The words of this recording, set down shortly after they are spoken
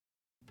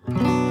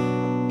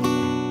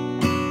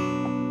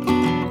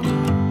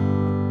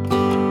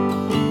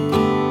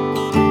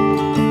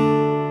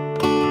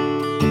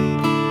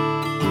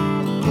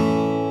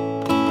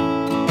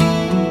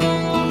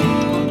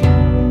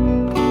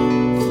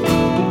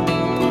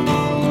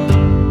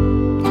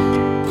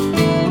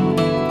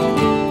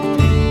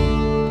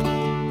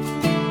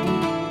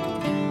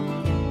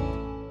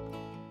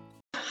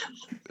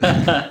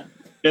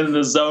In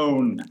the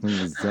zone. In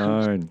the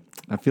zone.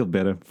 I feel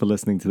better for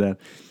listening to that.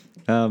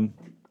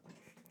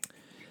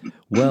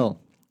 Well,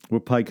 we're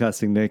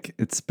podcasting, Nick.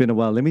 It's been a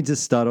while. Let me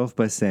just start off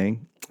by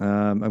saying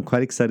I'm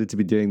quite excited to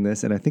be doing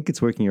this, and I think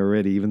it's working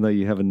already, even though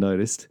you haven't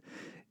noticed.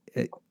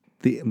 I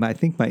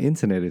think my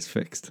internet is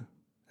fixed.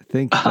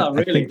 Really?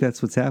 I think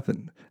that's what's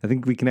happened. I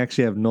think we can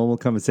actually have normal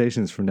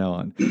conversations from now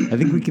on. I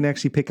think we can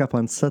actually pick up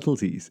on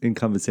subtleties in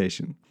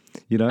conversation.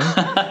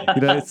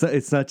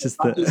 It's not just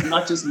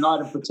not just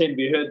nod and pretend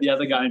we heard the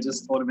other guy and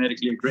just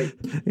automatically agree.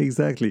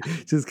 Exactly.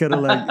 Just kind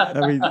of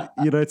like,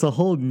 it's a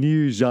whole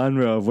new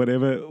genre of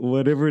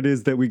whatever it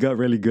is that we got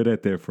really good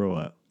at there for a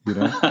while.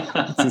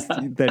 It's just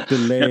that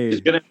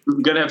delay.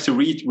 We're gonna have to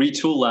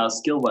retool our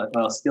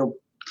skill.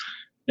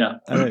 Yeah,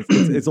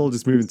 it's all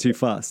just moving too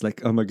fast.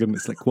 Like, oh my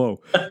goodness! Like,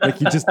 whoa! Like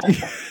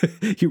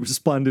you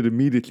responded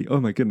immediately.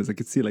 Oh my goodness! I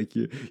could see like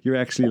you're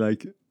actually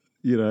like,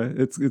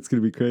 it's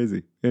gonna be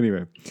crazy.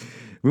 Anyway,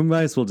 we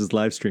might as well just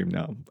live stream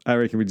now. I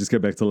reckon we just go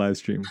back to live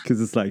stream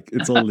because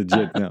it's all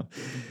legit now.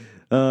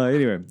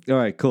 Anyway, all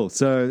right, cool.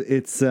 So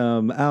it's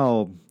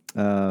our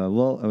I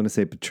want to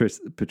say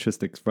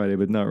Patristics Friday,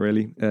 but not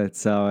really.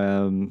 It's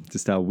our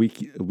just our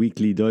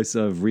weekly dose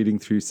of reading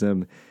through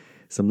some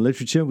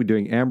literature. We're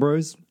doing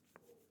Ambrose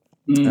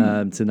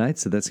tonight,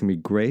 so that's gonna be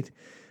great.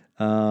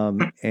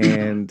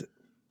 And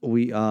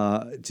we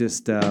are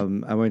just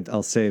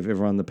I'll save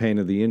everyone the pain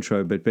of the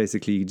intro, but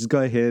basically you just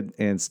go ahead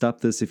and stop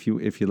this if you're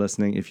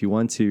listening. If you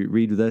want to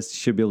read with us, you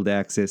should be able to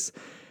access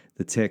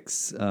the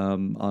texts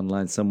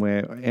online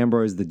somewhere.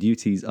 Ambrose, the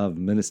Duties of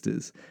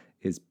Ministers,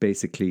 is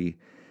basically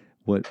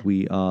what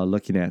we are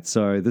looking at.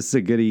 So this is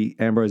a goodie.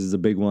 Ambrose is a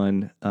big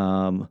one,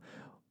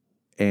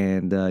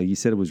 and you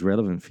said it was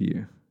relevant for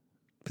you,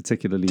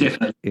 particularly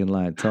Definitely. in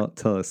line. Tell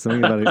us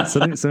something about it.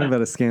 Something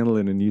about a scandal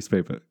in a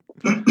newspaper.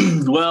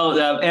 Well,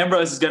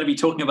 Ambrose is going to be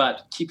talking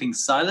about keeping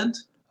silent.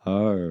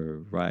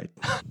 Oh, right.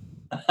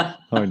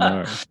 Oh,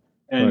 no.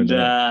 And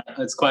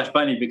it's quite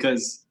funny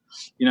because,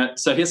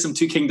 so here's some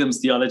Two Kingdoms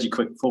theology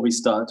quick before we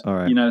start. All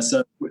right.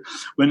 So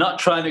we're not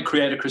trying to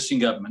create a Christian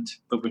government,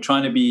 but we're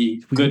trying to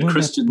be good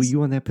Christians. Were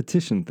you on that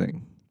petition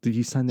thing? Did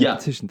you sign that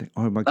petition thing?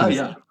 Oh, my goodness.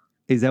 Oh, yeah.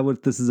 Is that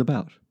what this is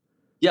about?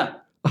 Yeah.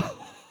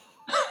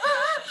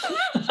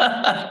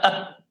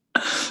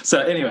 So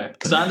anyway,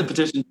 sign the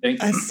petition thing.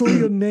 I saw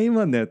your name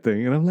on that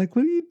thing, and I'm like,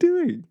 what are you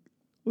doing?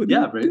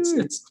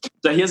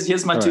 So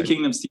here's my Two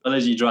Kingdoms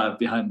theology drive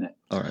behind that.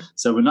 All right.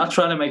 So we're not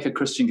trying to make a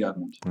Christian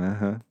government.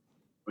 Uh-huh.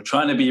 We're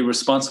trying to be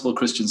responsible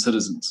Christian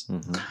citizens.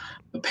 Mm-hmm.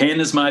 The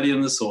pen is mightier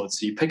than the sword.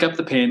 So you pick up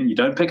the pen, you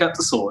don't pick up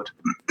the sword.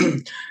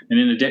 And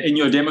in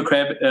your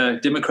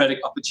democratic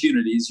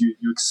opportunities,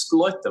 you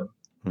exploit them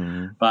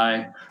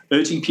by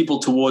urging people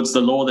towards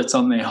the law that's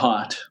on their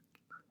heart.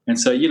 And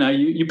so,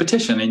 you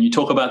petition and you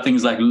talk about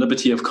things like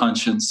liberty of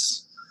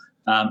conscience,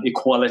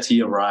 equality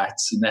of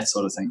rights, and that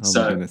sort of thing. Oh,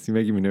 my goodness, you're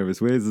making me nervous.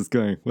 Where is this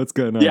going? What's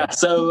going on? Yeah,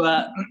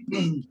 so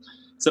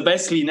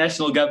basically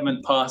national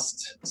government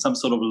passed some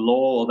sort of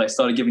law, or they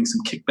started giving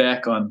some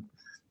kickback on,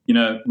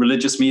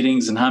 religious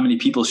meetings and how many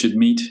people should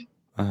meet.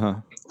 Uh-huh.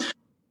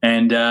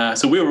 And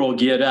so we were all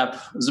geared up.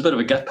 It was a bit of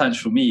a gut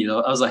punch for me.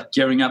 I was like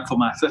gearing up for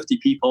my 50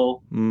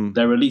 people.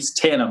 They released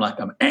 10. I'm like,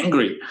 I'm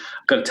angry.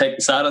 I've got to take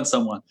this out on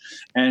someone.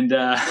 And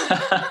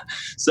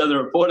so the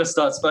reporter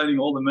starts phoning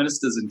all the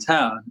ministers in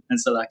town. And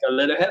so I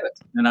let her have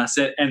it. And I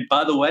said, and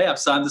by the way, I've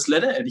signed this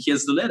letter and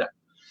here's the letter.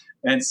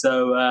 And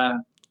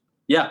so,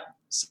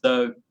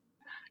 So,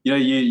 you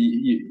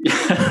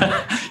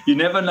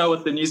never know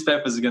what the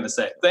newspapers are going to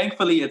say.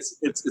 Thankfully, it's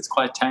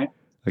quite tame.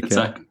 Okay. It's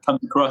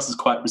comes across as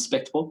quite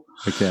respectable.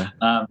 Okay.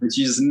 But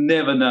you just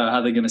never know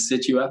how they're going to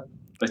set you up.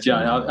 But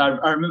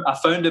I remember I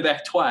phoned her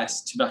back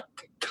twice to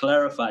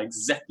clarify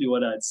exactly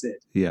what I'd said.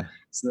 Yeah.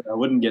 So that I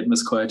wouldn't get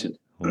misquoted.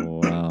 Oh,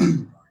 wow.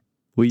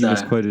 Were you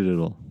misquoted at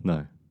all?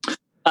 No.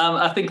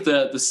 I think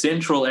the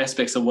central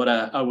aspects of what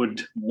I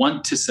would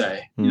want to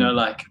say,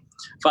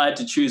 if I had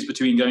to choose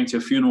between going to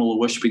a funeral or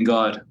worshiping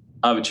God,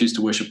 I would choose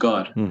to worship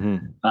God.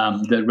 Mm-hmm.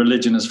 That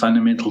religion is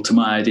fundamental to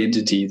my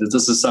identity, that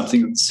this is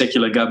something that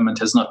secular government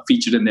has not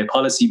featured in their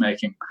policy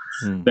making.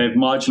 They've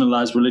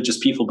marginalized religious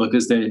people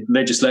because they're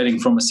legislating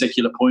from a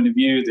secular point of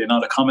view. They're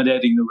not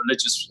accommodating the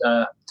religious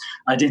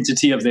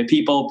identity of their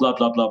people, blah,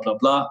 blah, blah, blah,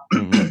 blah.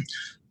 Mm-hmm.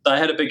 So I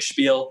had a big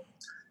spiel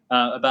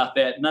about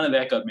that. None of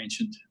that got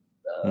mentioned.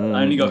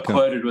 I only got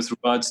quoted with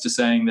regards to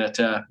saying that,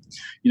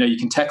 you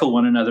can tackle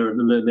one another at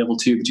level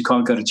 2, but you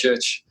can't go to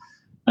church.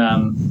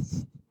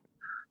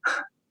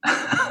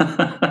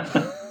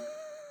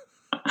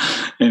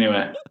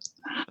 Anyway,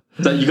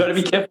 so you got to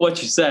be careful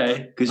what you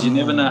say because you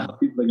never know how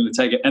people are going to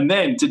take it. And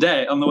then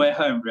today on the way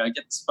home, I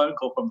get this phone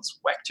call from this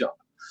whack job.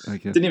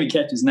 Okay. Didn't even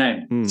catch his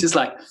name. It's just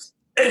like,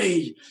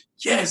 hey,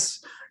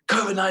 yes,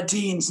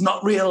 COVID-19's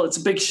not real. It's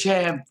a big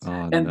sham.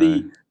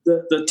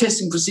 The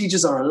testing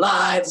procedures are a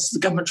lie. This is the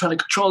government trying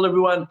to control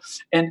everyone.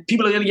 And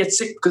people are going to get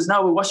sick because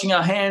now we're washing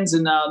our hands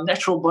and our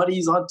natural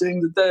bodies aren't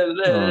doing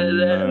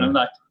And I'm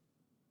like,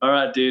 all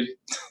right, dude.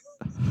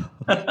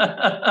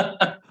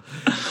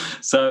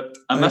 So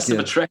I must have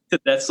Okay.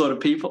 attracted that sort of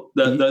people,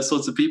 those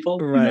sorts of people.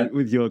 Right,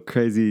 with your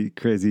crazy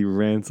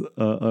rants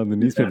on the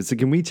newspaper. So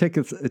can we check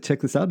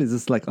this out? Is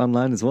this like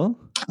online as well?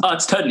 Oh,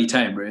 it's totally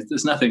tame, bro.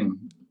 There's nothing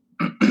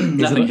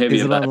Is heavy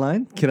it about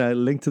online? Can I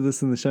link to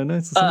this in the show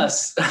notes? Or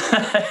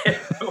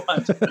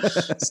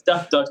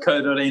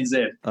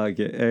stuff.co.nz.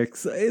 Okay,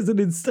 is it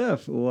in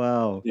stuff?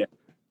 Wow. Yeah.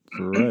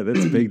 Right,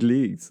 that's big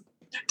leagues.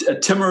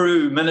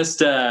 Timaru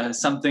minister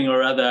something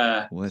or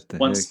other What the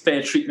wants heck?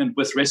 fair treatment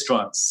with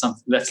restaurants.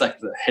 That's like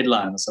the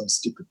headline or some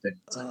stupid thing.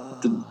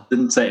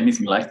 Didn't say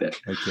anything like that.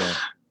 Okay.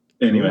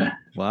 Anyway.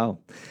 Cool. Wow.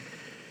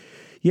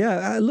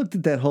 Yeah, I looked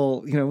at that whole,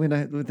 when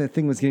that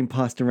thing was getting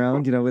passed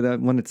around, whether I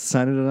wanted to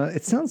sign it or not.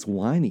 It sounds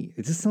whiny.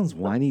 It just sounds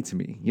whiny to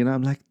me.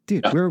 I'm like,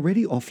 dude, we're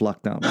already off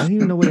lockdown. I don't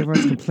even know what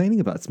everyone's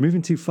complaining about. It's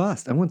moving too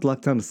fast. I want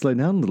lockdown to slow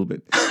down a little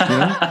bit.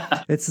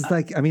 It's just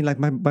like,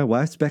 my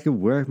wife's back at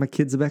work. My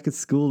kids are back at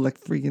school. Like,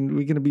 freaking,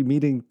 we're going to be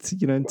meeting,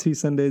 in 2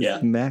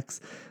 Sundays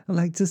max. I'm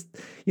like, just,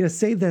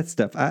 save that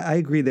stuff. I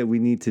agree that we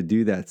need to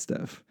do that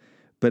stuff.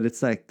 But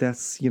it's like,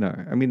 that's,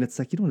 it's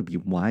like, you don't want to be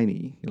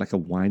whiny. You're like a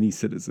whiny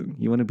citizen.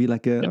 You want to be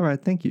like all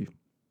right, thank you.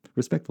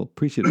 Respectful,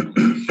 appreciative.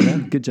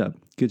 Good job.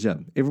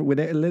 Let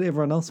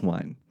everyone else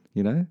whine,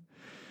 We're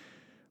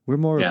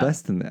more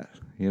robust than that,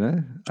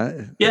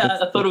 I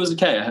thought it was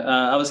okay.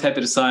 I was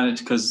happy to sign it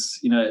because,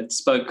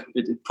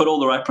 it put all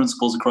the right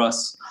principles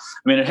across.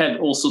 I mean, it had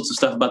all sorts of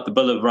stuff about the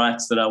Bill of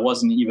Rights that I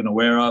wasn't even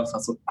aware of. I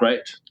thought,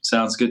 great,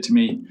 sounds good to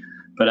me.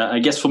 But I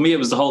guess for me, it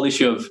was the whole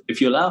issue of if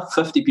you allow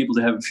 50 people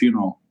to have a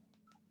funeral,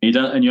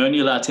 and you only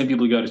allow 10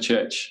 people to go to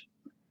church.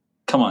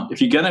 Come on,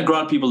 if you're going to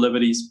grant people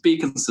liberties, be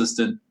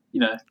consistent.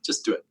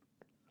 Just do it.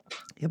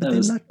 Yeah, but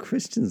they're not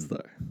Christians,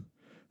 though.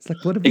 It's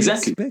like, what do we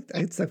expect?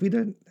 It's like we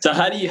don't. So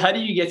how do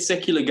you get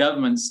secular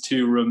governments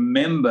to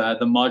remember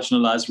the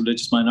marginalized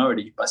religious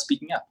minority? By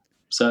speaking up.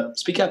 So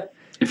speak up.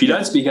 If you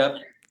don't speak up,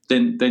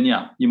 then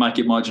you might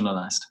get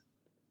marginalized.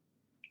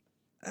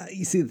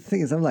 You see, the thing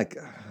is, I'm like,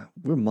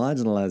 we're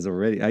marginalized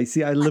already.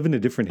 I live in a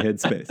different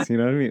headspace. You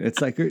know what I mean?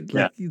 It's like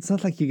it's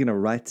not like you're going to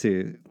write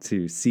to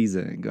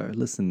Caesar and go,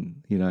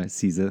 listen,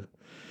 Caesar,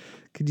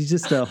 could you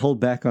just hold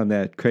back on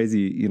that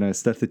crazy,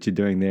 stuff that you're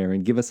doing there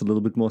and give us a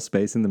little bit more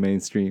space in the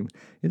mainstream?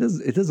 It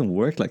doesn't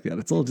work like that.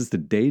 It's all just a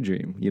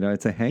daydream.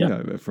 It's a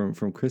hangover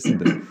from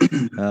Christendom.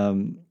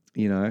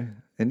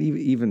 And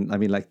even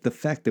the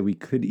fact that we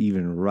could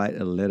even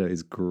write a letter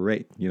is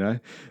great.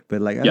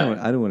 But like I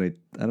don't want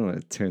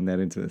to turn that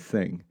into a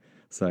thing.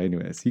 So,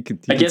 anyways, you can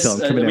tell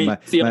I'm coming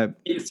at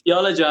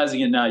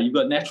theologizing it now. You've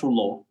got natural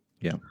law,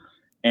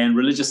 and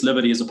religious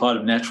liberty is a part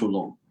of natural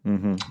law.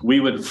 Mm-hmm. We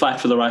would fight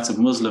for the rights of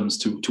Muslims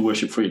to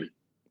worship freely.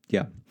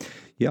 Yeah.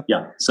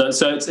 So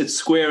it's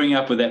squaring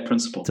up with that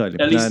principle.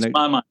 Totally. At least in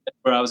my mind, that's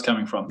where I was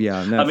coming from.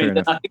 Yeah. No, I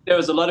think there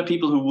was a lot of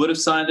people who would have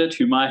signed it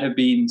who might have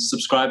been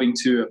subscribing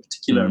to a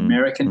particular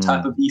American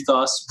type of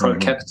ethos,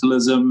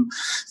 pro-capitalism,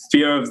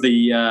 fear of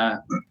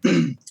the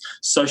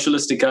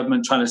socialistic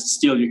government trying to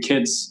steal your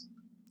kids.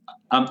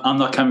 I'm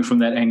not coming from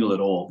that angle at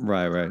all.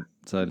 Right.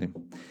 Totally.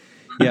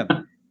 Yeah.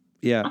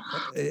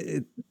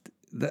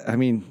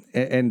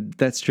 And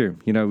that's true.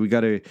 We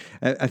got to.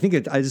 I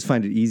think I just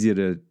find it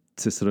easier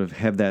to sort of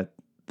have that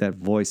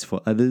voice for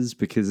others,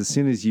 because as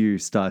soon as you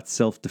start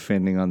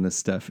self-defending on this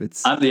stuff,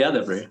 I'm the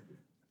other, bro.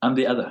 I'm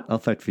the other. I'll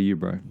fight for you,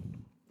 bro.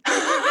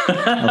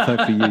 I'll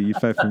fight for you. You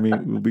fight for me.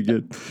 We'll be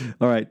good.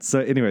 All right. So,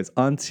 anyways,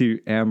 on to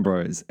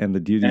Ambrose and the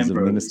duties of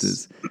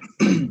ministers.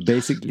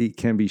 Basically,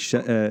 can be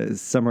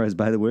summarized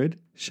by the word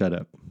 "shut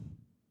up."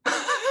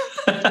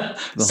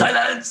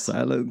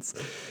 Silence.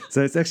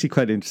 So it's actually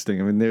quite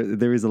interesting. I mean,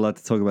 there is a lot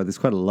to talk about. There's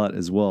quite a lot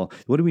as well.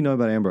 What do we know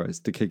about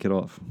Ambrose to kick it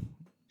off?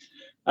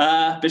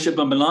 Bishop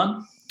of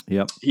Milan.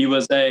 Yep. He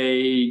was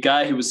a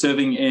guy who was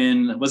serving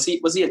in. Was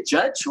he a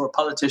judge or a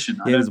politician?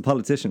 He was a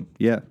politician.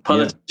 Yeah.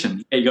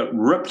 Politician. Yeah. He got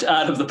ripped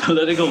out of the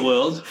political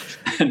world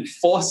and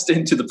forced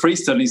into the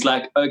priesthood. And he's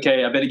like,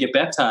 okay, I better get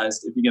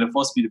baptized if you're going to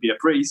force me to be a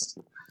priest.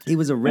 He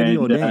was already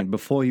ordained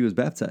before he was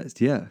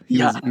baptized. Yeah.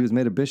 He was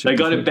made a bishop. They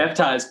got him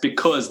baptized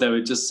because they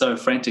were just so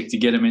frantic to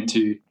get him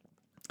into.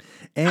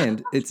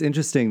 And it's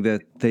interesting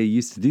that they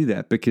used to do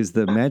that because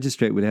the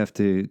magistrate would have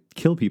to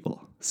kill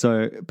people.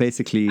 So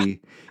basically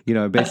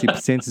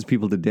sentence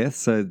people to death.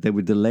 So they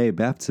would delay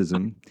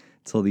baptism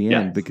till the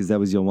end because that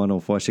was your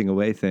one-off washing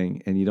away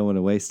thing, and you don't want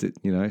to waste it.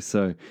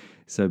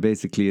 So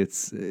basically,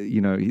 it's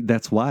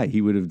that's why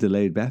he would have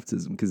delayed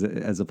baptism, because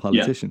as a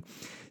politician.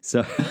 Yeah.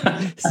 So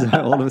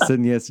all of a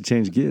sudden he has to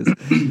change gears.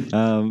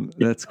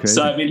 That's crazy.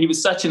 So he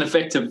was such an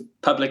effective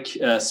public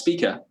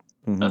speaker.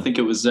 Mm-hmm. I think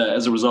it was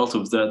as a result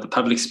of the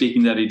public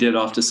speaking that he did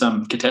after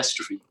some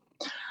catastrophe.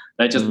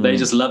 They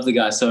just loved the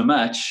guy so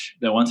much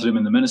they wanted him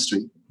in the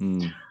ministry.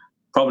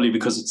 Probably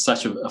because it's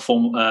such a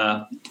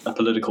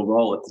political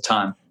role at the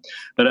time.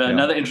 But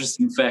another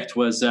interesting fact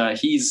was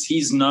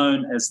he's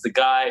known as the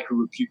guy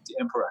who rebuked the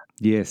emperor.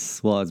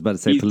 Yes, well, I was about to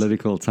say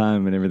political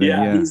time and everything.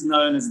 Yeah, he's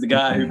known as the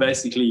guy who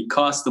basically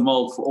cast the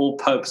mold for all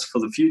popes for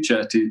the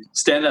future to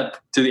stand up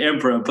to the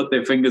emperor and put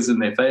their fingers in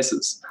their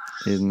faces.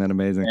 Isn't that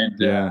amazing?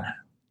 And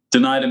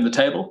denied him the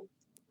table.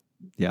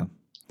 Yeah.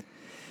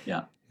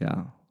 Yeah.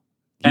 Yeah.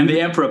 And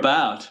the emperor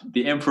bowed.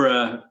 The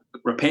emperor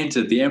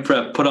repented. The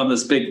emperor put on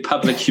this big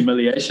public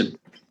humiliation.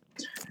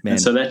 Man.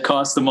 And so that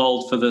cast the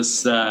mold for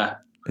this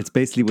it's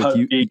basically what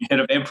you being head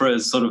of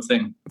emperors sort of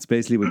thing. It's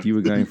basically what you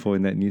were going for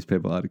in that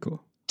newspaper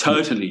article.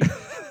 Totally.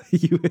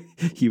 you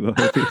were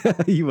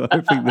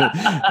hoping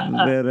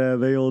that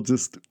they all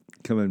just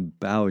come and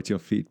bow at your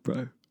feet,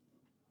 bro.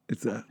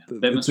 It's a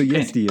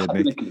yesteryear,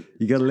 mate.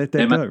 You got to let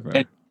that go,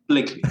 bro.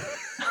 Publicly.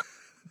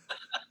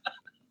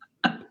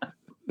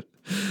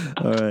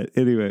 All right.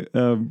 Anyway,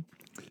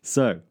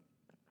 so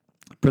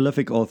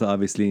prolific author,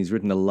 obviously. He's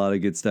written a lot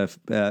of good stuff.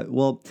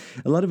 Well,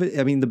 a lot of it,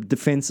 I mean, the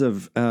defense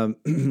of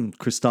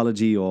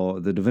Christology or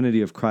the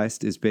divinity of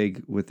Christ is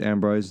big with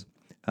Ambrose.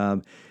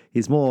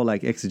 His more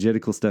like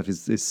exegetical stuff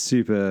is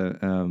super,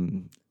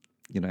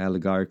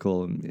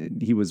 allegorical.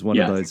 And he was one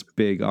of those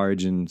big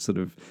origin, sort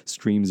of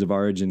streams of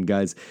origin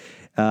guys,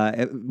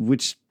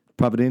 which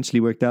providentially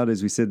worked out,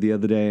 as we said the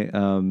other day.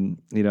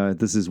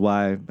 This is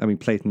why, I mean,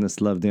 Platonists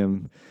loved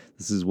him.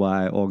 This is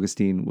why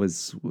Augustine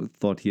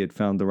thought he had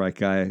found the right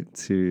guy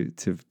to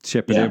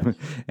shepherd him.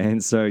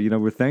 And so,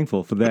 we're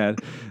thankful for that,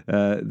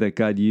 that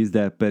God used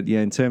that. But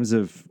yeah, in terms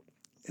of,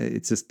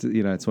 it's just,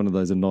 it's one of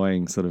those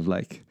annoying sort of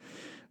like,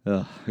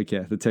 okay,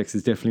 the text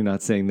is definitely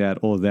not saying that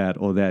or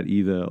that or that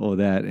either or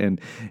that.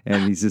 And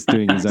he's just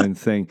doing his own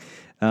thing.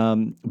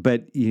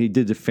 But he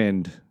did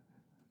defend,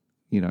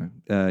 he,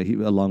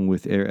 along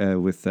with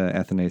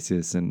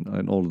Athanasius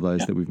and all of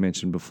those that we've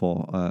mentioned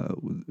before,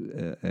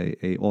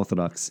 a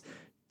orthodox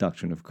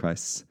doctrine of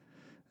Christ's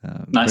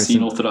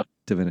Nicene Orthodox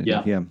divinity.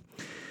 Yeah.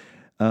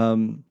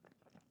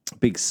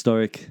 Big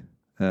Stoic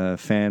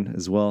fan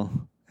as well,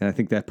 and I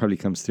think that probably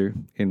comes through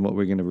in what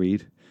we're going to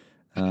read.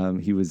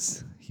 He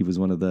was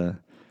one of the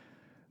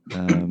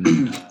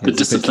the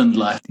disciplined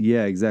life.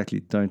 Yeah, exactly.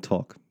 Don't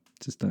talk.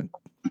 Just don't.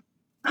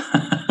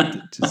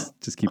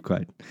 just keep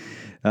quiet.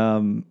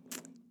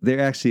 There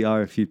actually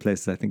are a few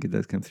places I think it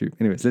does come through.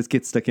 Anyways, let's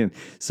get stuck in.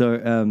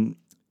 So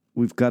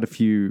we've got a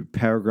few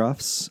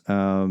paragraphs.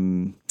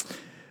 We're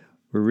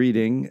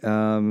reading.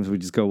 We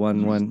just go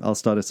one. I'll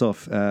start us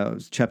off.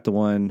 Chapter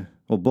 1,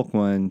 or book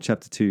 1,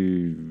 chapter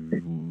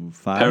 2,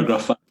 5.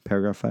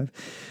 Paragraph 5.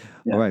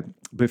 Yeah. All right.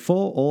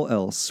 Before all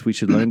else, we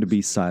should learn to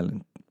be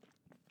silent,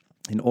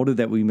 in order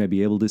that we may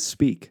be able to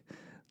speak,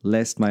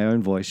 lest my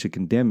own voice should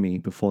condemn me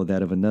before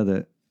that of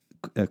another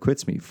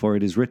quits me. For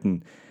it is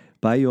written,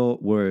 by your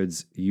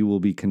words you will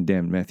be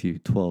condemned. Matthew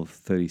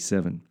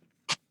 12:37.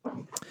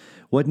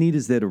 What need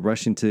is there to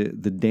rush into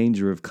the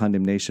danger of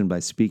condemnation by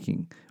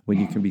speaking, when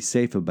you can be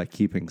safer by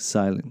keeping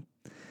silent?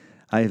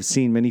 I have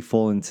seen many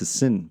fall into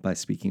sin by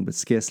speaking, but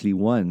scarcely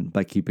one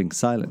by keeping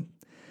silent.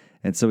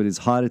 And so it is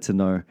harder to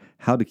know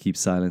how to keep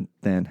silent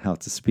than how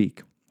to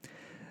speak.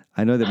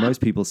 I know that most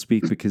people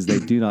speak because they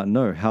do not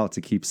know how to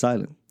keep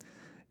silent.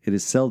 It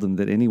is seldom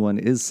that anyone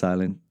is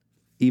silent,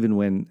 even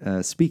when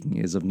speaking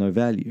is of no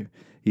value.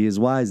 He is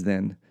wise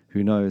then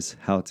who knows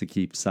how to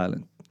keep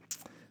silent.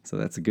 So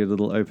that's a good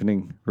little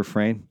opening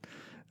refrain.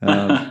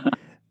 It's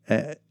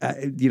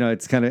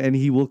kind of, and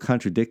he will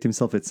contradict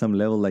himself at some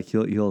level. Like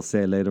he'll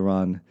say later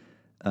on,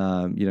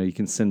 you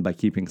can sin by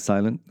keeping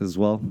silent as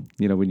well,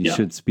 when you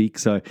should speak.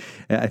 So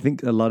I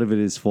think a lot of it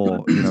is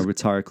for,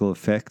 rhetorical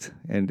effect.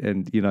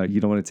 And you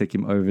don't want to take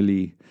him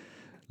overly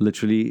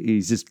literally.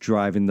 He's just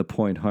driving the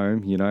point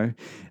home,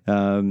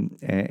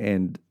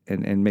 and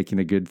making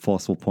a good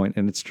forceful point.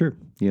 And it's true,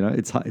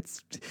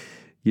 it's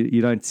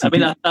you don't see. I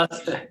mean,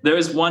 there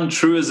is one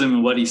truism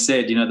in what he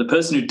said. The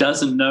person who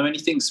doesn't know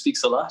anything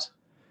speaks a lot.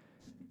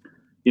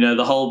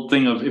 The whole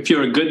thing of, if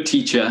you're a good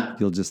teacher,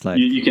 you'll just like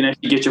you can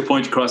actually get your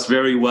point across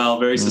very well,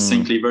 very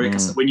succinctly,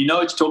 when you know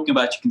what you're talking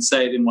about, you can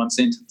say it in one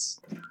sentence.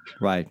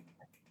 Right.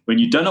 When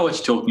you don't know what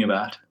you're talking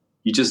about,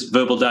 you just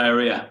verbal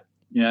diarrhea.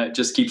 It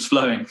just keeps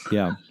flowing.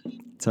 Yeah,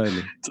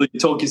 totally. So you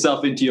talk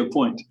yourself into your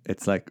point.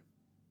 It's like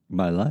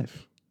my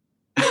life.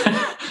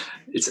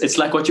 It's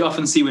like what you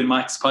often see when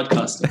Mike's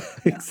podcasting.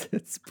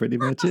 That's pretty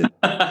much it.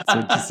 That's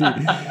what you see.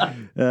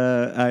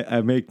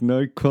 I make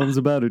no qualms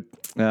about it.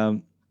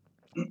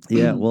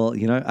 Yeah, well,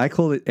 I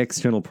call it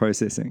external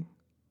processing.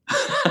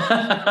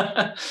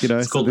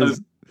 It's called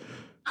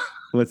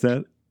what's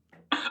that?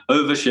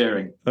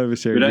 Oversharing. We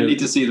don't need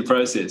to see the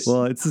process.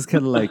 Well, it's just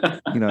kind of like,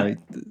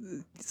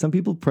 some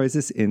people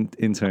process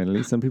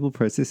internally, some people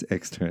process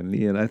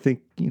externally. And I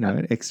think,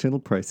 external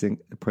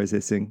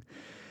processing.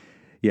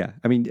 Yeah.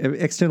 I mean,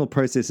 external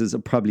processes are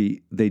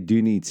probably, they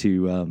need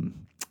to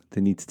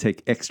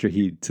take extra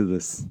heed to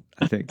this.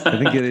 I think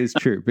it is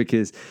true,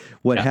 because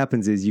what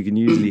happens is you can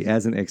usually,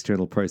 as an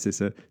external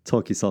processor,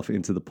 talk yourself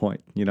into the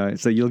point,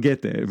 so you'll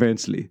get there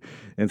eventually.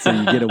 And so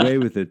you get away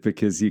with it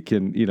because you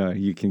can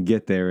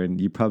get there,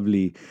 and you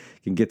probably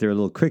can get there a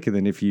little quicker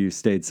than if you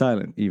stayed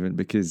silent, even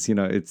because,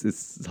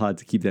 it's hard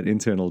to keep that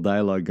internal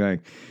dialogue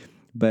going.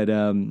 But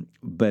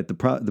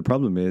the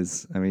problem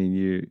is, I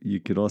mean, you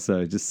could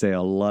also just say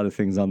a lot of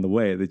things on the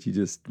way that you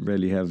just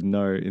really have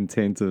no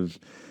intent of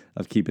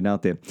keeping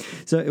out there.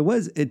 So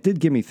it did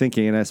get me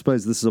thinking, and I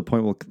suppose this is a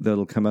point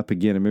that'll come up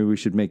again, and maybe we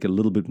should make a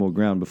little bit more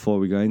ground before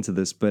we go into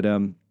this. But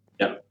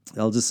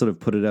I'll just sort of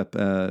put it up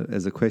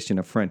as a question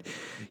up front.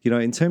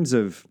 In terms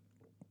of,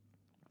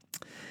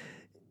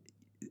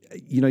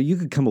 you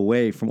could come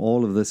away from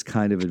all of this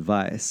kind of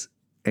advice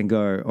and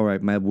go, all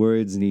right, my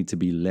words need to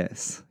be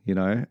less,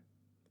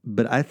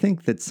 But I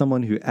think that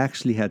someone who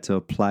actually had to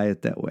apply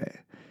it that way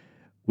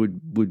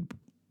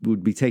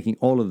would be taking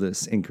all of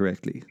this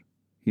incorrect's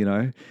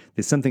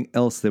something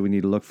else that we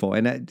need to look for.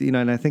 And,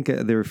 I think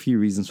there are a few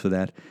reasons for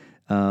that.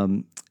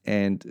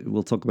 And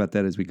we'll talk about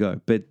that as we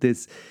go. But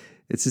there's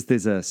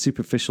a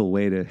superficial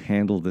way to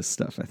handle this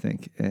stuff, I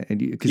think. And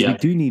because we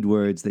do need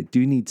words, they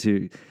do need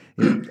to,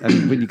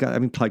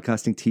 when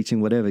podcasting, teaching,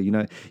 whatever,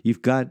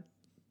 you've got,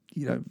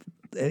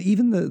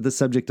 even the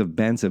subject of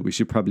banter, we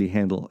should probably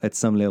handle at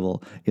some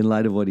level in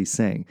light of what he's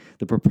saying,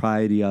 the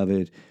propriety of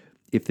it,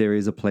 if there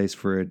is a place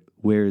for it,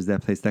 where is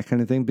that place, that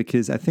kind of thing.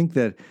 Because I think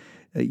that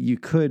you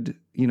could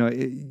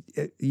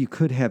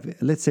have,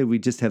 let's say we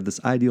just have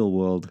this ideal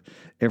world,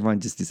 everyone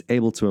just is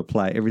able to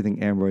apply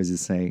everything Ambrose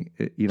is saying,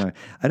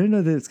 I don't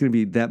know that it's going to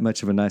be that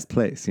much of a nice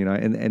place, and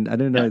I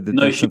don't know that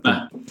no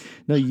humor.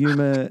 No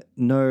humor,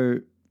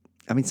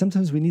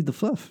 sometimes we need the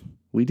fluff.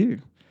 We do.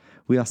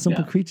 We are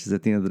simple creatures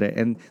at the end of the day.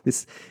 And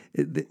this,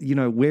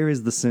 where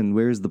is the sin?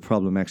 Where is the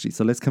problem, actually?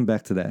 So let's come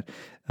back to that.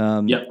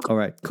 All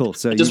right, cool.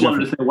 So I just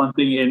wanted to say one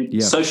thing in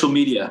social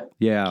media.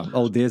 Yeah.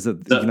 Oh, there's a,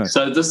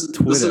 so this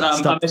is,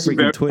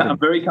 I'm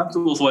very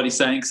comfortable with what he's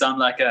saying, because I'm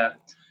like,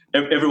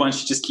 everyone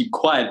should just keep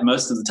quiet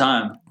most of the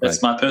time.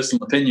 That's my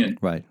personal opinion.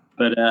 Right.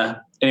 But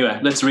anyway,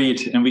 let's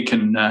read and we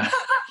can...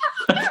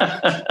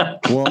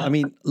 Well,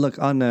 look,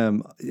 on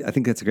I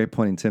think that's a great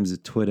point in terms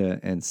of Twitter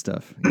and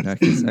stuff.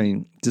 'Cause,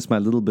 just my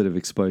little bit of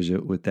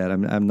exposure with that.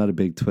 I'm not a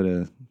big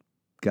Twitter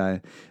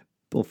guy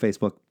or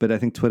Facebook, but I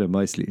think Twitter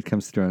mostly. It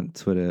comes through on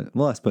Twitter.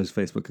 Well, I suppose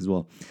Facebook as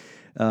well,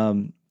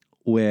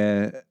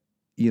 where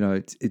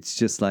it's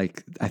just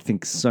like, I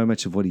think so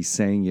much of what he's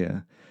saying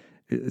here,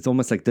 it's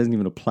almost like doesn't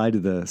even apply to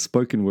the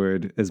spoken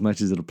word as much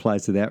as it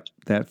applies to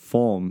that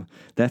form.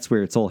 That's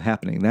where it's all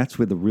happening. That's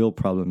where the real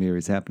problem here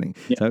is happening.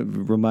 Yeah. So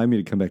remind me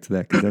to come back to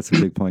that, because that's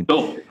a big point.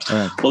 Cool. All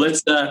right. Well,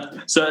 let's.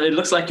 So it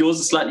looks like yours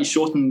is slightly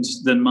shortened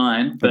than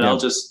mine, but okay. I'll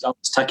just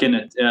tuck in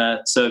it.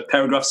 So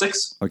paragraph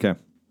 6. Okay.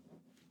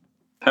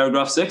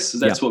 Paragraph 6.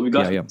 That's what we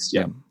got.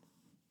 Yeah.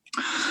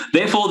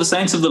 Therefore, the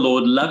saints of the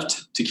Lord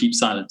loved to keep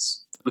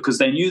silence, because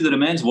they knew that a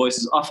man's voice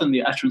is often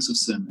the utterance of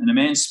sin, and a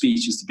man's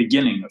speech is the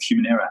beginning of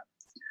human error.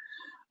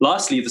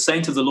 Lastly, the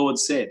saint of the Lord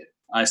said,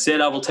 I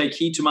said, I will take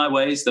heed to my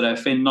ways, that I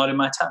offend not in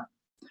my tongue.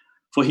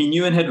 For he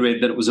knew and had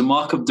read that it was a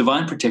mark of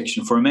divine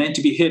protection for a man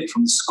to be hid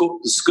from the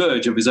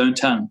scourge of his own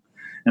tongue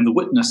and the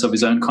witness of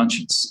his own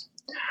conscience.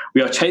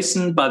 We are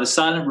chastened by the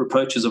silent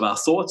reproaches of our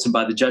thoughts and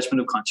by the judgment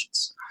of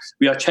conscience.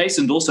 We are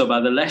chastened also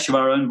by the lash of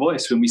our own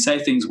voice, when we say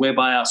things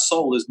whereby our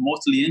soul is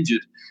mortally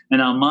injured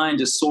and our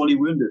mind is sorely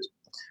wounded.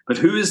 But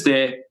who is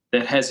there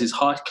that has his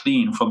heart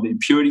clean from the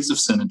impurities of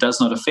sin and does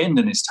not offend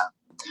in his tongue?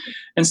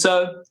 And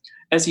so,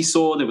 as he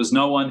saw there was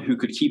no one who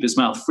could keep his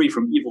mouth free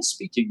from evil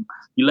speaking,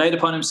 he laid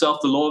upon himself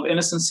the law of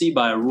innocency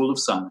by a rule of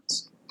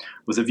silence,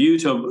 with a view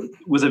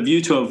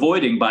to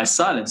avoiding by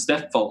silence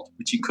that fault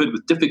which he could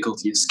with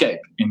difficulty escape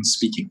in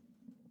speaking.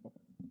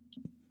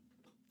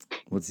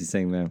 What's he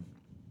saying there?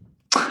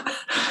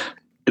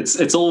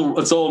 It's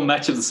all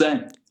much of the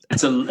same.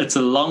 It's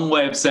a long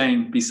way of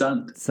saying be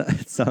silent.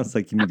 It sounds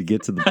like you need to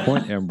get to the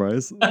point,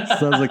 Ambrose. It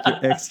sounds like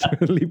you're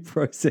externally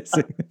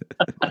processing.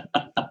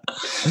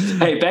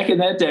 Hey, back in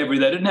that day, they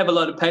didn't have a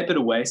lot of paper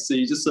to waste, so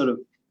you just sort of,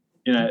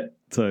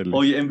 totally.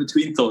 All your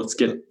in-between thoughts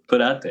get put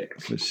out there.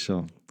 For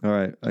sure. All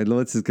right,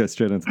 let's just go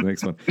straight on to the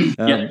next one.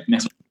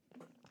 Next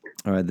one.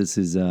 All right, this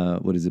is,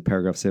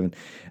 paragraph 7.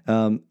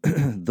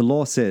 The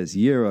law says,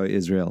 Hear, O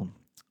Israel,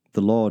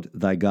 the Lord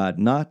thy God,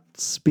 not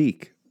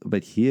speak,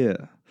 but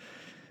hear.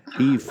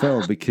 Eve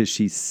fell because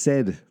she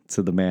said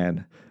to the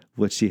man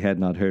what she had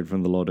not heard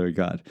from the Lord her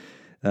God.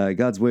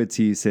 God's word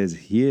to you says,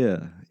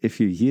 Hear. If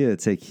you hear,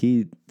 take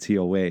heed to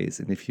your ways,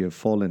 and if you have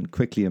fallen,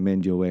 quickly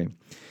amend your way.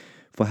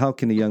 For how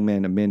can a young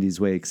man amend his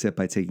way except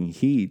by taking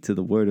heed to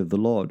the word of the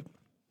Lord?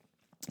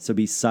 So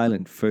be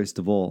silent first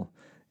of all,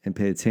 and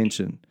pay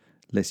attention,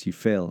 lest you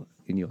fail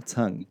in your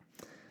tongue.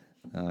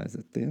 Is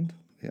that the end?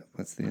 Yeah,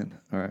 that's the end.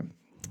 All right.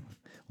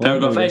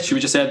 Paragraph 8, should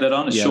we just add that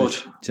on? It's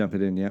short. Jump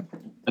it in, yeah.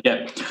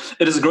 Okay.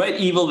 It is a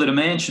great evil that a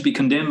man should be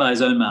condemned by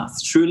his own mouth.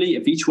 Truly,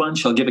 if each one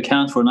shall give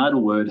account for an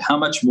idle word, how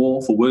much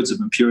more for words of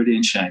impurity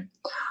and shame?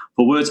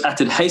 For words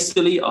uttered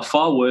hastily are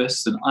far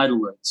worse than idle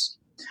words.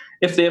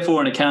 If therefore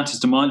an account is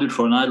demanded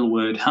for an idle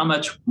word, how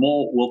much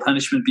more will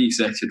punishment be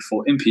exacted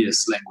for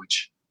impious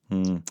language?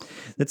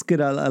 That's good.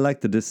 I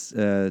like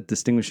the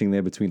distinguishing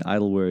there between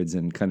idle words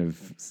and kind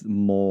of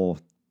more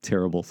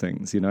terrible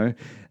things,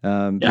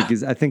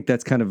 because I think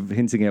that's kind of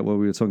hinting at what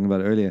we were talking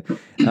about earlier.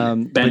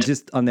 But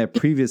just on that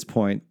previous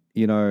point,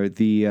 that's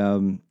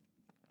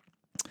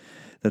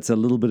a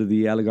little bit of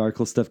the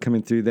allegorical stuff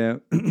coming through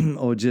there,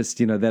 or just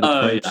that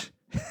approach.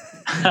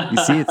 Yeah. You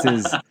see, it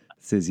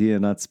says hear,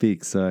 not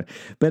speak. So,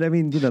 but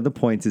the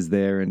point is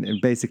there, and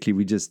basically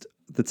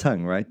the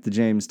tongue, right? The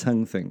James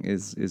tongue thing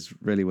is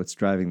really what's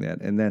driving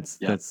that, and that's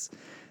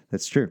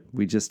That's true.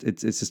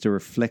 It's just a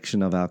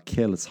reflection of our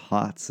careless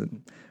hearts,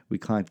 and we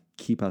can't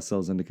keep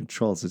ourselves under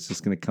control. So it's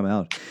just going to come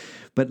out.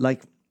 But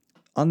like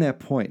on that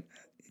point,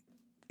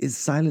 is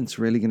silence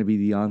really going to be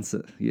the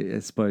answer, I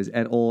suppose,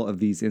 at all of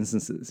these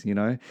instances?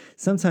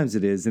 Sometimes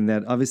it is, in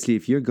that obviously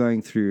if you're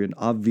going through an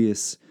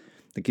obvious,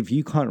 like if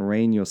you can't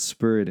rein your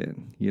spirit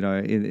in,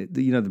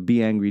 the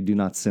be angry, do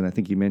not sin. I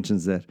think he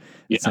mentions that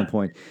at some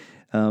point.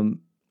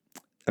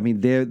 I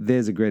mean,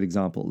 there's a great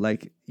example.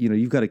 Like,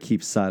 you've got to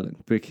keep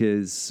silent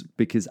because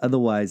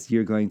otherwise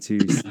you're going to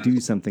do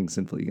something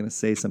sinful. You're going to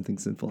say something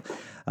sinful.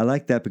 I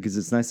like that because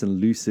it's nice and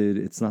lucid.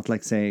 It's not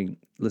like saying,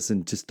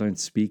 listen, just don't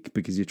speak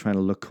because you're trying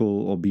to look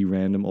cool or be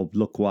random or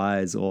look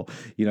wise, or,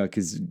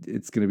 because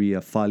it's going to be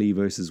a folly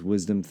versus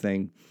wisdom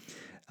thing.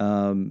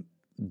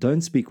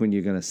 Don't speak when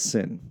you're going to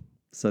sin.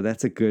 So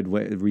that's a good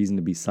reason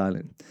to be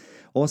silent.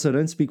 Also,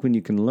 don't speak when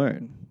you can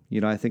learn.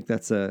 I think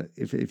that's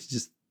if you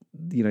just,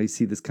 you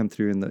see this come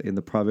through in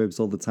the Proverbs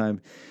all the time.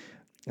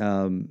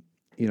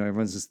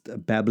 Everyone's just a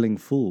babbling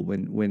fool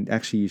when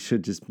actually you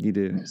should just need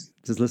to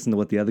just listen to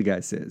what the other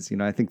guy says.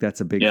 I think that's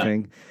a big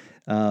thing.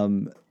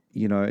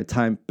 A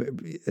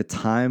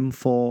time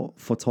for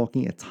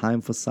talking, a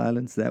time for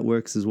silence, that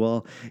works as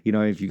well.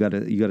 If you got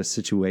a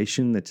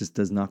situation that just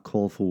does not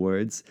call for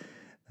words.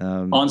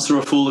 Answer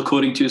a fool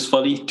according to his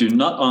folly. Do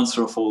not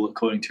answer a fool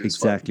according to his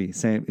folly.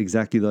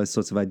 Exactly those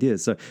sorts of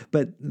ideas. So,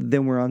 but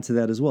then we're onto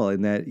that as well,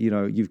 in that,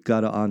 you've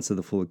got to answer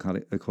the fool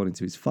according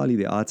to his folly.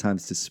 There are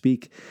times to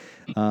speak.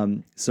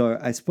 So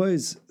I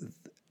suppose,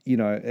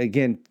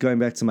 again, going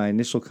back to my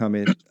initial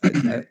comment,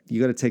 you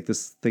got to take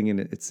this thing in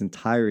its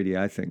entirety,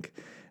 I think,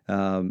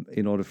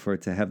 in order for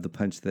it to have the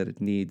punch that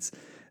it needs.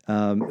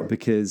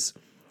 Because,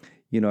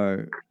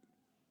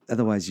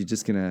 otherwise you're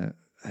just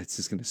it's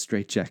just going to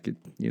straitjacket,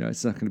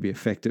 it's not going to be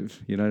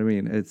effective. You know what I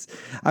mean?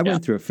 I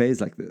went through a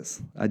phase like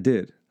this. I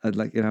did. I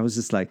was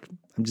just like,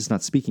 I'm just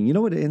not speaking. You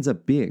know what it ends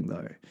up being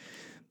though?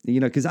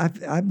 Because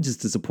I'm just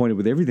disappointed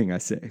with everything I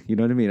say. You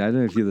know what I mean? I don't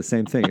know if you're the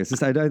same thing. It's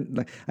just, I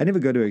never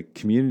go to a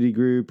community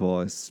group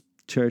or a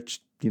church,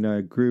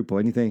 group or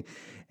anything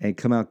and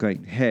come out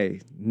going,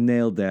 hey,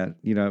 nailed that.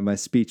 My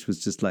speech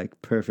was just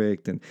like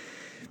perfect. And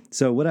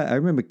so what I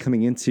remember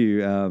coming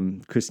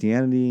into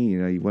Christianity,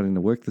 you wanting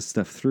to work this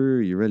stuff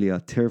through, you really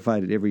are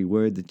terrified at every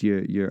word that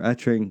you're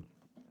uttering.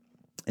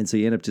 And so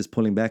you end up just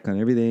pulling back on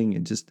everything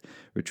and just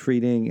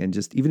retreating. And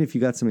just, even if you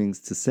got something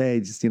to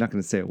say, just, you're not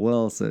going to say it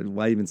well. So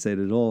why even say it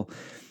at all?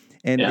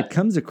 And it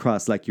comes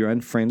across like you're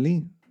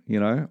unfriendly,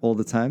 all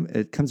the time.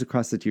 It comes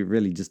across that you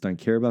really just don't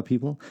care about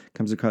people. It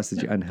comes across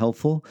that you're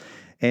unhelpful.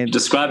 And you're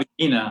describing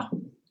me now.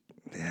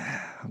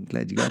 Yeah, I'm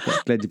glad you got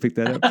that. Glad you picked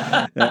that up.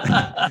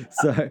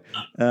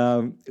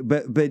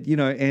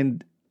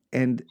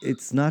 And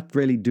it's not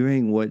really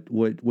doing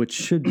what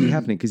should be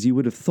happening, because you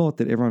would have thought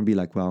that everyone would be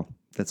like, well,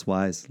 that's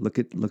wise. Look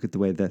at the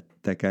way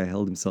that guy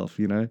held himself,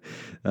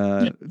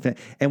 And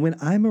when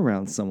I'm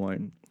around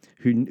someone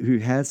who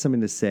has something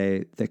to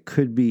say that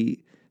could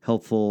be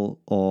helpful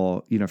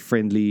or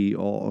friendly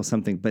or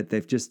something, but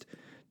they've just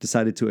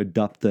decided to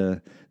adopt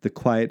the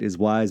quiet is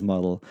wise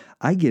model,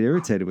 I get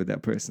irritated with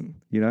that person,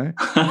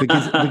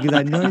 because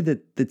I know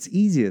that it's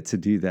easier to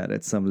do that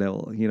at some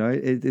level.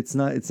 It's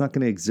not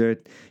going to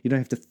exert. You don't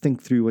have to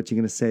think through what you're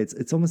going to say.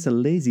 It's almost a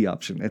lazy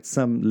option at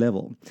some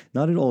level,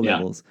 not at all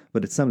levels,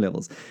 but at some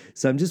levels.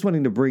 So I'm just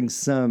wanting to bring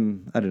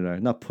some, I don't know,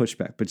 not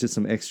pushback, but just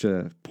some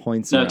extra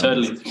points. No,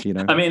 totally.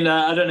 I mean,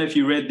 I don't know if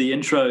you read the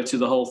intro to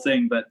the whole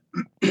thing, but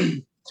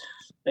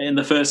in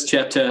the first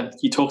chapter,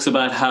 he talks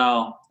about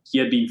how he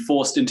had been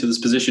forced into this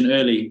position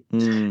early,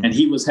 and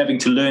he was having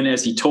to learn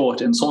as he taught.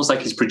 And it's almost like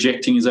he's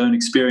projecting his own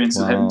experience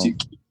of having to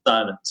keep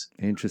silent.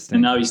 Interesting.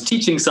 And now he's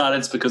teaching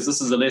silence because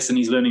this is a lesson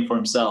he's learning for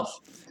himself.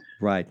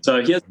 Right.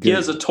 So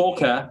here's a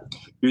talker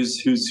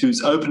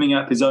who's opening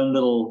up his own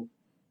little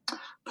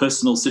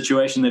personal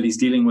situation that he's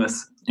dealing with,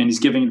 and he's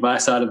giving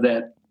advice out of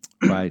that.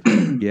 Right.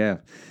 Yeah.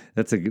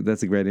 That's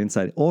a great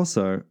insight.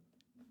 Also,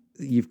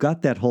 you've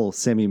got that whole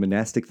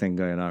semi-monastic thing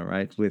going on,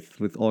 right?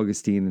 With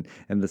Augustine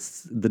and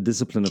the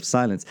discipline of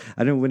silence.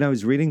 I know when I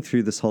was reading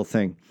through this whole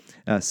thing,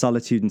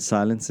 Solitude and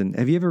Silence, and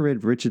have you ever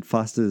read Richard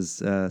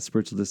Foster's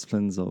Spiritual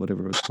Disciplines or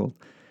whatever it was called?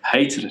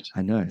 Hated it.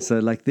 I know. So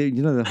like,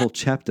 the whole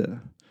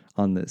chapter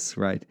on this,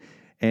 right?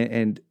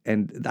 And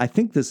I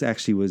think this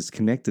actually was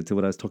connected to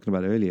what I was talking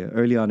about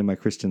early on in my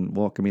Christian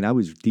walk. I mean, I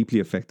was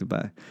deeply affected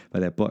by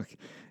that book,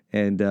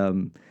 and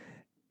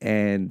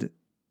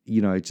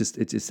it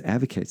just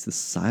advocates the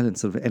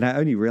silence of it. And I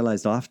only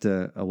realized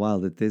after a while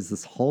that there's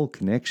this whole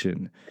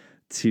connection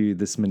to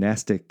this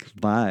monastic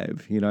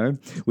vibe,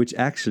 which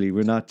actually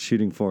we're not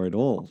shooting for at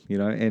all,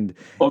 and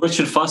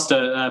Richard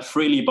Foster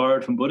freely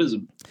borrowed from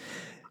Buddhism.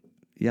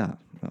 Yeah.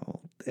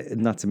 Well,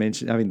 not to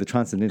mention, I mean, the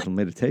transcendental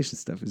meditation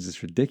stuff is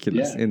just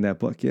ridiculous in that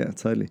book. Yeah,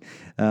 totally.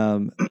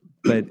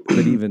 But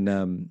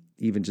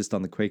even just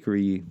on the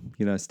Quakery,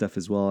 stuff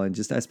as well, and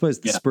just, I suppose,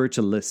 the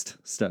spiritualist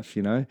stuff,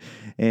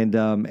 and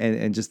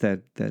just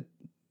that.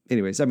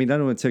 Anyways, I mean, I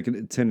don't want to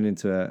turn it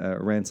into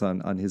a rant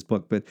on his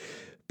book, but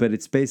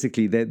it's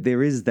basically that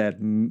there is that,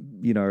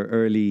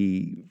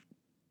 early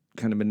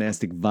kind of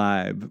monastic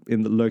vibe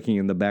lurking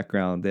in the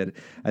background that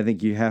I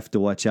think you have to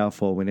watch out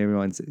for when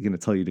everyone's going to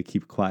tell you to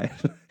keep quiet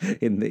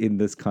in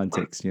this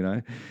context, you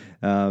know.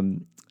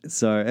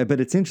 But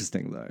it's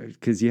interesting though,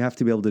 because you have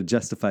to be able to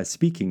justify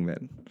speaking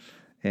then.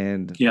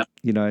 And,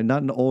 you know,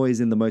 not always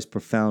in the most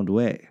profound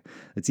way.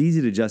 It's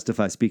easy to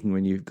justify speaking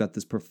when you've got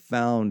this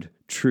profound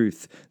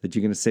truth that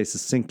you're going to say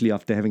succinctly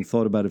after having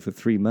thought about it for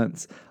 3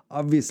 months.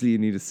 Obviously, you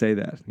need to say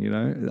that, you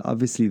know.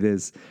 Obviously,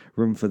 there's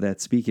room for that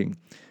speaking.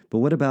 But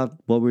what about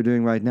what we're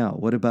doing right now?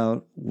 What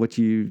about what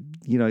you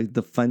know,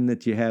 the fun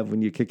that you have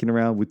when you're kicking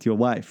around with your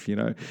wife, you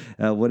know?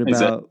 What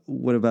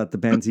about the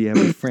banter you have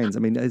with friends?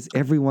 I mean, is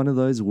every one of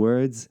those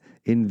words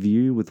in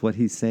view with what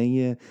he's saying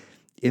here?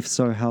 If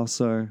so, how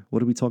so?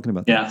 What are we talking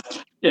about? Yeah,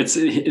 it's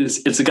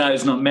a guy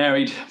who's not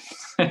married.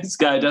 It's a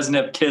guy who doesn't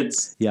have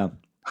kids. Yeah,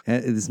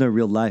 and there's no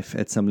real life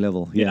at some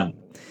level. Yeah.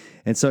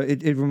 And so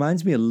it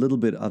reminds me a little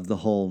bit of the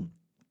whole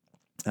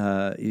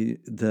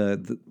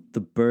the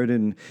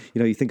burden.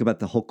 You know, you think about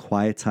the whole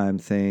quiet time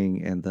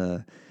thing,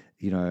 and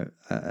you know,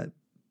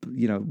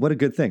 what a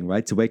good thing,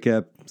 right? To wake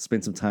up,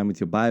 spend some time with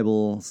your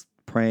Bible,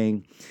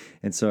 praying.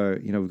 And so,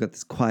 you know, we've got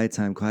this quiet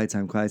time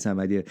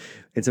idea.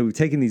 And so we've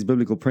taken these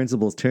biblical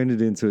principles, turned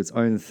it into its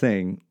own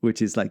thing,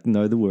 which is like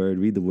know the word,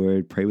 read the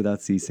word, pray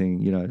without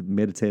ceasing, you know,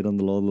 meditate on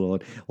the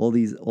Lord, all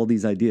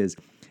these ideas.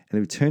 And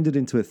we've turned it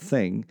into a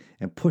thing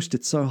and pushed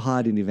it so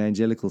hard in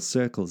evangelical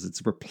circles.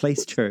 It's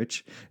replaced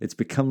church. It's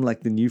become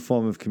like the new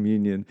form of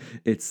communion.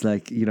 It's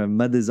like, you know,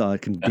 mothers are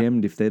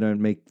condemned if they don't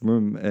make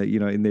room, you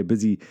know, in their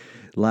busy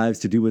lives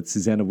to do what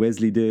Susanna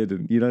Wesley did.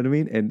 And you know what I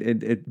mean? And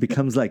it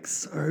becomes like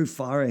so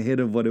far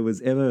ahead of what it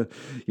was ever,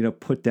 you know,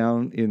 put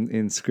down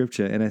in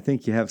scripture. And I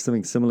think you have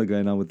something similar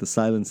going on with the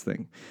silence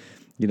thing.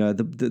 You know,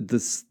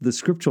 the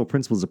scriptural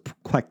principles are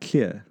quite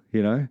clear,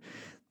 you know,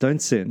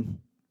 don't sin,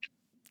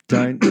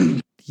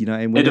 don't... You know,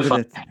 and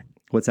whenever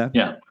what's that?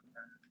 Yeah.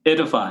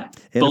 Edify.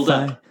 Build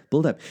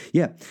up.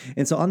 Yeah.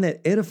 And so on that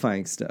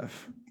edifying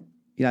stuff,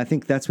 you know, I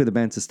think that's where the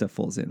banter stuff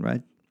falls in,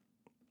 right?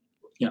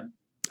 Yeah.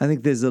 I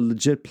think there's a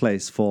legit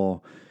place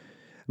for,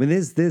 I mean,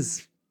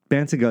 there's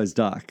banter goes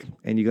dark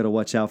and you got to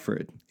watch out for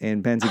it.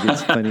 And banter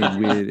gets funny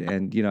and weird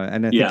and, you know,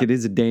 and I think it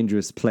is a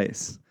dangerous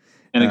place.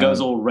 And it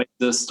goes all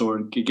racist or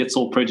it gets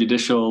all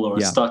prejudicial or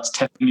it starts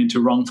tapping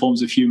into wrong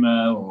forms of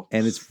humor.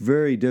 And it's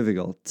very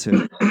difficult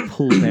to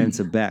pull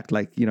banter back.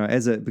 Like, you know,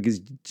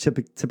 because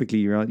typically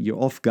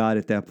you're off guard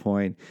at that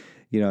point.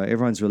 You know,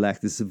 everyone's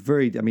relaxed.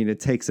 It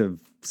takes a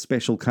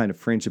special kind of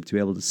friendship to be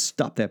able to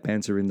stop that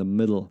banter in the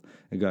middle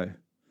and go,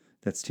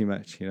 that's too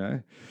much, you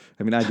know?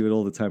 I mean, I do it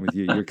all the time with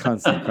you. You're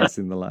constantly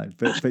crossing the line.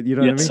 But you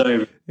know what I mean?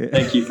 So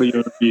thank you for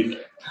your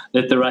rebuke.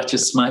 Let the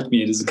righteous smite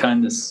me. It is a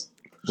kindness.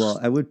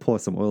 Well, I would pour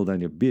some oil down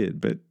your beard,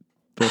 but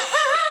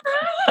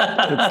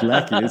that's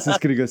lucky. It's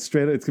just going to go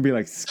straight. It's going to be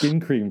like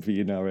skin cream for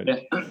you now,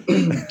 right?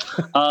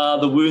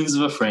 The wounds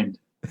of a friend.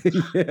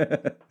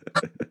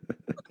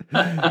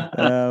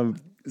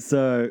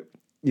 So,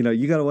 you know,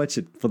 you got to watch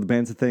it for the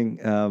banter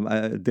thing.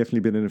 I've definitely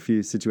been in a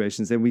few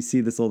situations, and we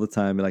see this all the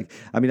time. Like,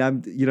 I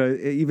mean, you know,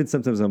 even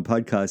sometimes on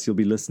podcasts, you'll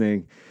be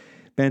listening.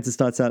 Banter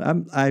starts out.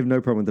 I have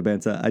no problem with the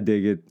banter. I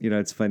dig it. You know,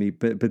 it's funny,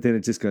 but then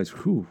it just goes,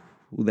 whew,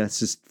 that's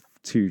just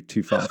too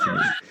far for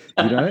me,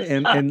 you know,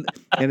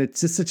 and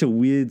it's just such a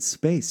weird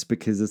space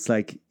because it's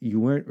like you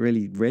weren't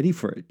really ready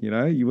for it, you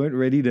know, you're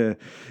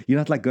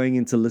not like going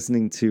into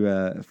listening to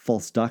a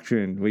false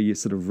doctrine where you're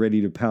sort of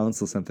ready to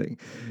pounce or something,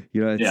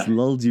 you know, it's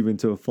lulled you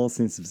into a false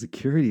sense of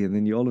security, and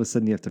then you all of a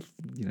sudden you have to,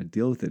 you know,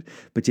 deal with it.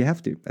 But you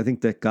have to. I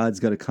think that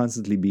God's got to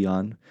constantly be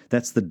on.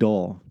 That's the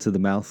door to the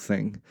mouth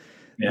thing.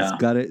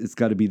 It's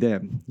got to be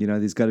there, you know.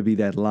 There's got to be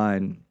that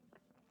line.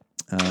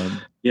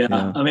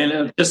 I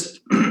mean, just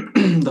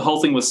the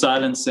whole thing with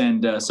silence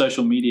and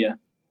social media.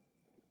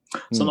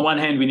 So on the one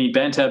hand, we need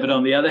banter, but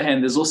on the other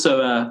hand, there's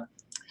also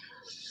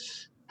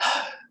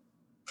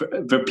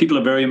people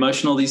are very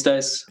emotional these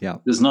days. Yeah.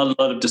 There's not a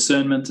lot of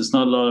discernment. There's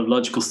not a lot of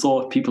logical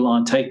thought. People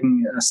aren't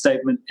taking a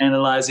statement,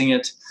 analyzing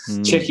it,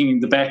 checking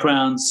the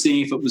background,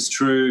 seeing if it was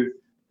true.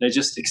 They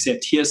just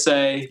accept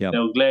hearsay. Yep.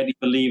 They'll gladly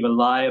believe a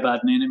lie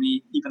about an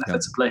enemy, even if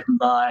it's a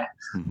blatant lie.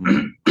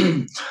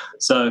 Mm-hmm.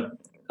 So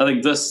I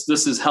think this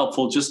is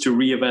helpful just to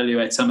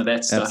reevaluate some of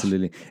that stuff.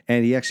 Absolutely.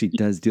 And he actually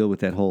does deal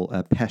with that whole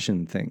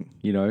passion thing,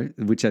 you know,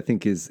 which I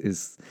think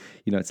is,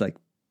 you know, it's like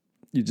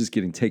you're just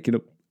getting taken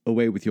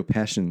away with your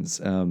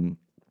passions.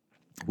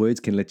 Words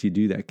can let you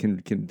do that,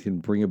 can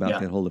bring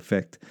about that whole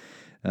effect.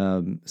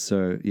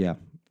 So, yeah.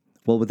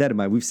 Well, with that in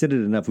mind, we've said it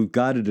enough. We've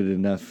guarded it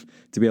enough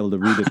to be able to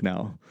read it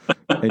now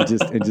and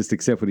just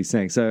accept what he's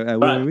saying. So,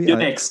 you're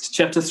next.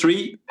 Chapter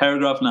 3,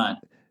 paragraph 9.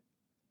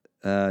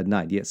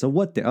 9, yeah. So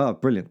what then? Oh,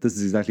 brilliant. This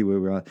is exactly where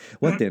we are.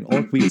 What then?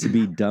 Ought we to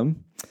be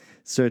dumb?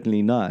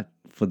 Certainly not,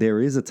 for there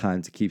is a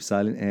time to keep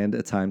silent and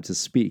a time to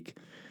speak.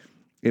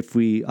 If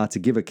we are to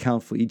give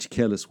account for each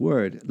careless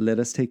word, let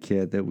us take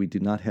care that we do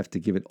not have to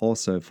give it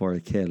also for a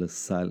careless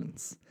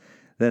silence.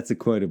 That's a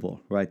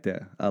quotable right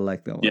there. I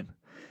like that one. Yeah.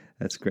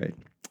 That's great.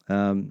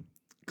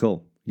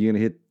 Cool. You're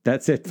gonna hit.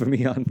 That's it for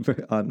me on.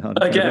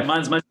 Okay,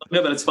 mine's much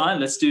longer, but it's fine.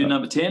 Let's do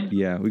number 10.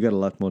 Yeah, we got a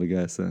lot more to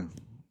go. So,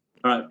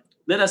 all right.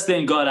 Let us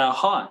then guard our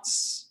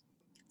hearts.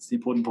 It's the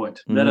important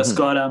point. Let us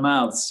guard our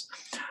mouths.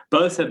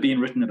 Both have been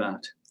written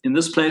about. In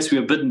this place we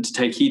are bidden to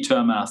take heed to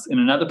our mouth. In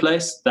another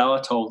place thou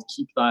art told,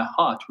 keep thy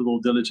heart with all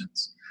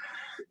diligence.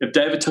 If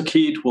David took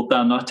heed, wilt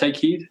thou not take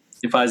heed?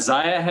 If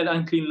Isaiah had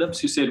unclean lips,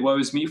 who said, woe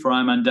is me, for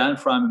I am undone,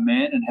 for I am a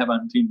man and have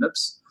unclean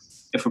lips.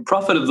 If a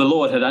prophet of the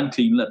Lord had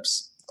unclean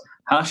lips,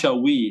 how shall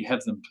we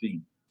have them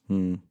clean?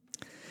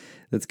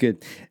 That's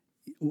good.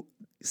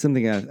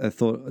 Something I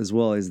thought as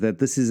well is that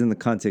this is in the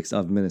context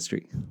of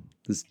ministry.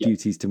 This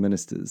duties to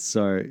ministers.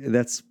 So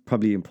that's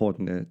probably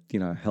important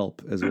to,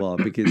 help as well,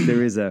 because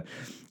there is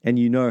and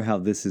you know how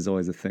this is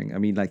always a thing. I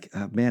mean, like,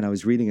 man, I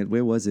was reading it.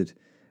 Where was it?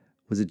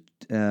 Was it,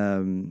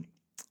 one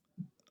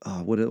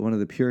of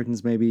the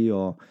Puritans maybe,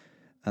 or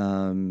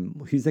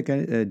who's that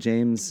guy?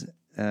 James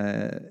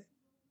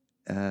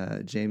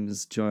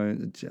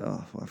Jones.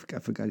 Oh, I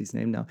forgot his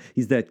name now.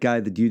 He's that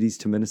guy, the duties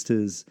to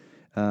ministers.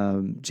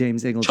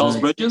 James Engel Charles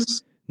Jones.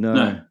 Bridges?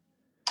 No.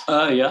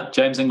 Oh, yeah,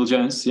 James Engel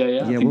Jones.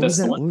 Yeah. I think that's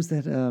the one. What was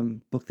that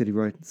book that he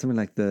wrote? Something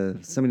like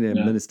so many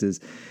ministers.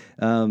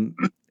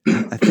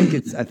 I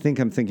think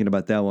I'm thinking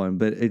about that one,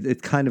 but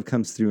it kind of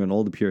comes through in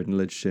all the Puritan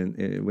literature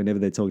whenever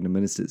they're talking to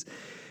ministers.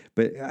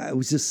 But I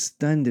was just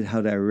stunned at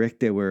how direct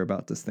they were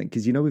about this thing,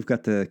 because we've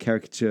got the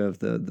caricature of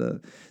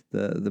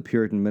the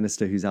Puritan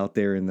minister who's out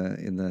there in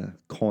the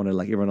corner,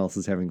 like everyone else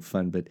is having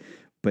fun, but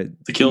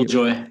the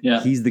killjoy,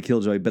 he's the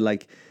killjoy. But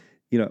like,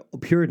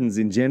 Puritans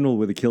in general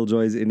were the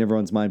killjoys in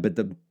everyone's mind, but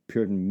the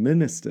Puritan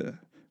minister,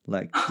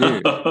 like,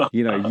 dude,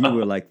 you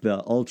were like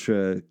the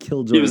ultra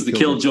killjoy. He was the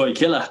killjoy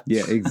killer.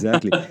 Yeah,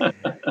 exactly.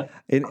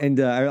 and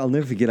I'll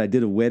never forget, I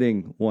did a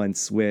wedding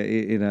once where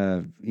in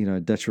a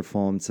Dutch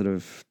Reformed sort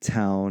of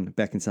town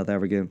back in South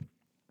Africa.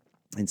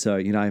 And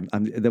so,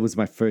 that was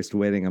my first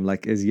wedding. I'm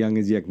like as young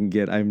as you can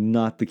get. I'm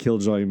not the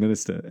killjoy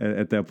minister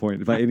at that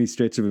point by any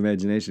stretch of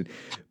imagination.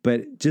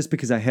 But just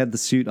because I had the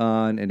suit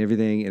on and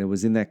everything, and it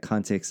was in that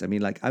context, I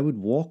mean, like, I would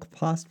walk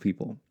past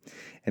people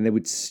and they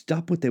would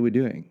stop what they were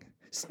doing,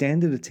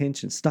 stand at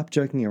attention, stop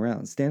joking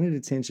around, stand at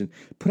attention,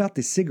 put out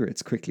their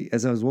cigarettes quickly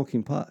as I was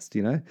walking past,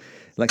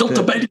 like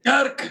Dr.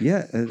 Bedikerk.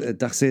 Yeah,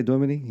 dag sê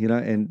Domini,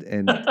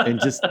 and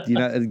just,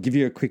 give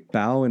you a quick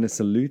bow and a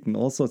salute and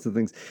all sorts of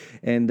things.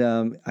 And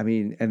I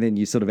mean, and then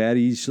you sort of at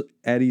ease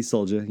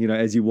soldier,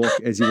 as you walk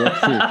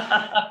through.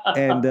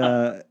 And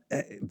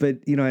but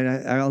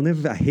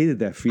and I hated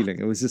that feeling.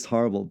 It was just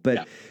horrible.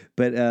 But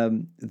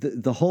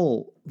the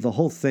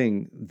whole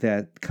thing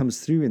that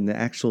comes through in the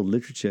actual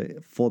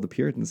literature for the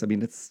Puritans, I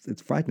mean,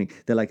 it's frightening.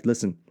 They're like,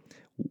 listen,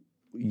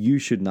 you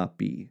should not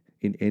be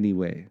in any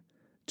way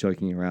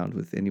joking around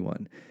with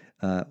anyone.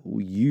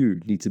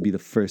 You need to be the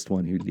first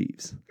one who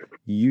leaves.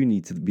 You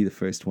need to be the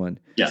first one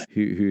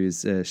who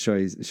is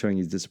showing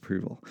his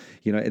disapproval.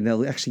 And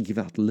they'll actually give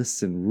out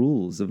lists and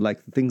rules of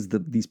like things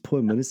that these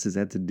poor ministers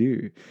had to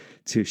do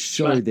to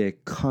show their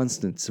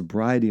constant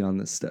sobriety on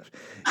this stuff.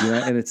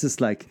 And it's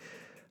just like,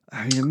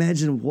 I mean,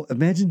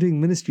 imagine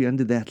doing ministry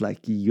under that like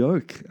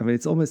yoke. I mean,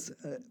 it's almost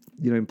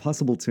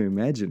impossible to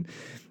imagine.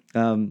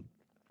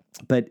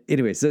 But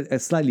anyway, so a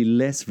slightly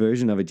less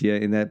version of it here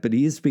in that, but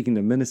he is speaking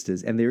to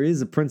ministers, and there is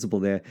a principle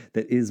there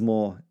that is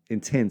more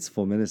intense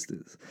for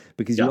ministers,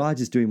 because you are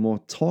just doing more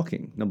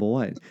talking. Number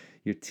one,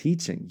 you're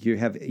teaching. You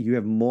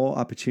have more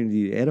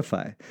opportunity to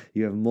edify.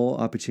 You have more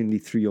opportunity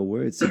through your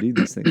words to do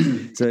these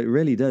things. So it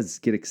really does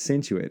get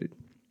accentuated.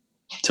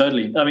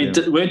 Totally. I mean,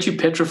 weren't you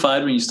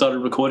petrified when you started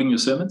recording your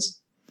sermons?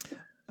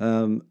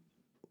 I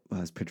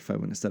was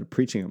petrified when I started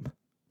preaching them,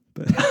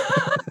 but.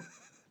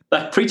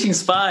 Like,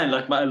 preaching's fine.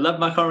 Like, I love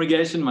my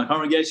congregation. My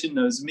congregation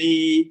knows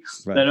me.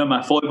 Right. They know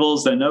my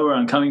foibles. They know where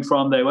I'm coming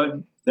from.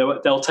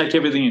 They'll take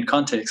everything in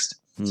context.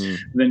 And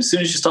then as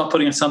soon as you start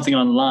putting something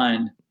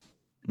online,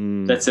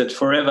 that's it.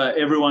 Forever,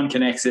 everyone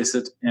can access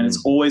it, and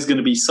it's always going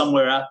to be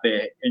somewhere out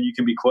there, and you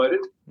can be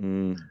quoted.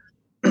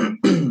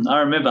 I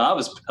remember I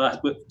was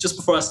just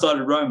before I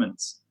started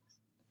Romans.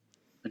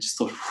 I just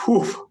thought,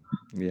 whew.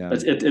 Yeah.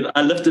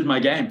 I lifted my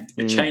game.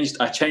 I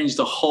changed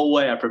the whole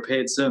way I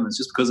prepared sermons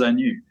just because I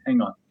knew,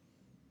 hang on,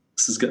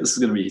 this is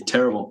going to be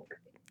terrible.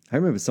 I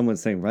remember someone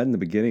saying right in the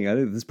beginning,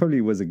 this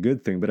probably was a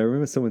good thing, but I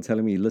remember someone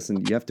telling me,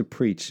 listen, you have to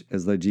preach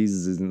as though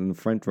Jesus is in the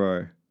front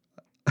row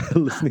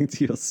listening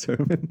to your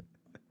sermon.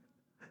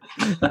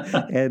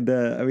 And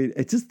I mean,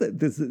 it's just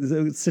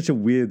it's such a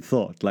weird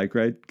thought, like,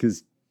 right?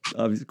 Because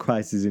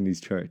Christ is in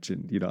his church,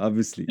 and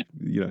obviously,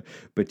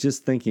 but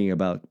just thinking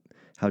about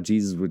how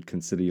Jesus would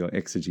consider your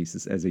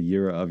exegesis as a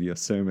hearer of your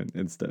sermon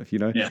and stuff,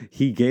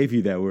 he gave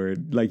you that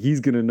word, like he's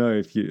going to know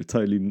if you're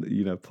totally,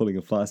 pulling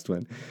a fast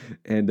one.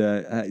 And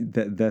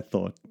that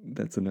thought,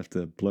 that's enough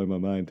to blow my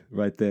mind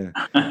right there.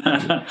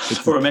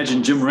 Or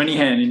imagine Jim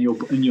Renihan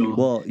in your.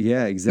 Well,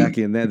 yeah,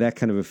 exactly. And that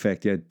kind of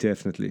effect. Yeah,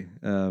 definitely.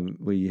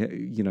 Where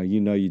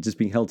you're just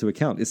being held to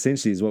account,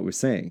 essentially, is what we're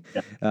saying.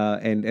 Yeah.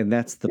 And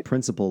that's the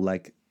principle,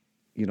 like,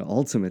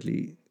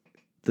 ultimately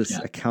this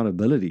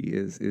accountability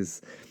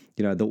is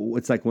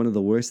it's like one of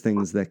the worst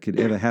things that could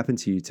ever happen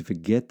to you to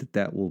forget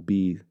that will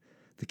be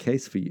the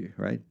case for you,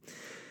 right?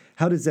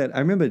 How does that? I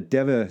remember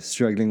Deva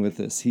struggling with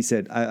this. He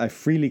said, I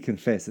freely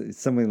confess,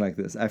 it's something like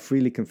this. I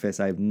freely confess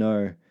I have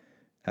no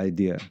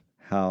idea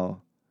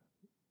how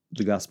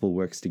the gospel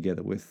works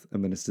together with a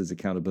minister's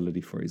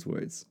accountability for his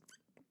words.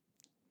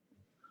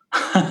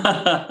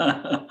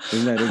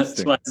 Isn't that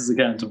interesting? Twice as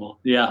accountable.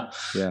 Yeah.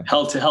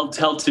 Held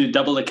to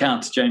double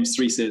account, James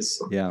 3 says.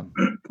 Yeah.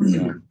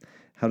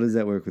 How does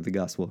that work with the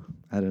gospel?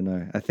 I don't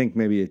know. I think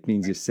maybe it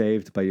means you're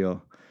saved by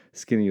your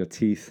skin of your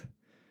teeth.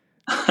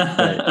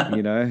 But,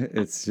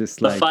 it's just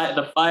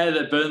the fire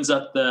that burns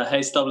up the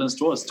hay stubble and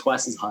straw is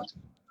twice as hot.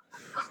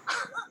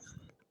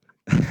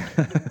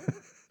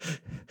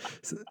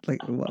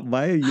 Like,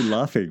 why are you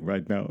laughing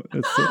right now?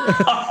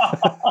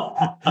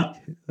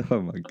 Oh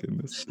my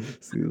goodness!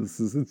 See, it's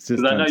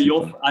just.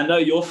 I know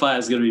your fire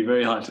is going to be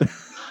very hot.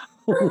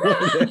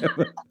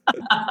 Whatever.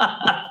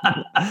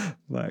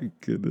 My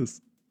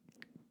goodness,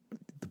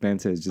 the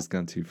banter has just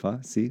gone too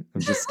far. See, I'm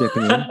just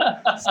stepping in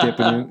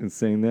and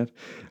saying that.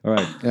 All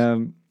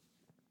right.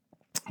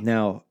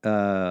 Now,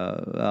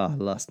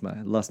 lost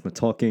my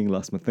talking,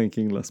 lost my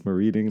thinking, lost my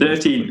reading.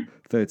 13.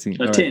 13.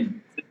 No,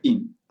 10.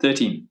 Right.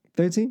 13.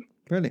 13?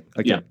 Really?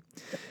 Okay. Yeah.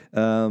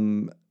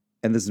 And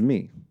this is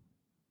me.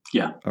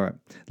 Yeah. All right.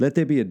 Let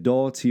there be a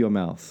door to your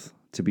mouth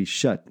to be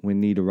shut when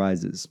need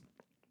arises.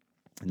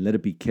 And let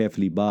it be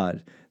carefully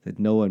barred, that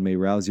no one may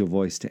rouse your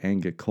voice to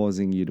anger,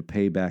 causing you to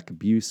pay back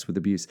abuse with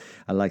abuse.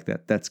 I like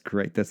that. That's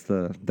great. That's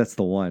the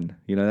one.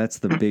 That's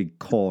the big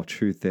core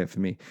truth there for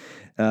me.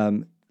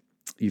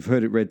 You've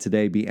heard it read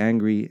today, be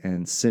angry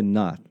and sin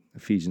not,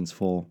 Ephesians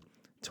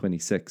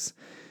 4:26.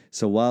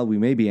 So while we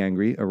may be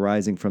angry,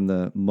 arising from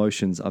the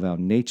motions of our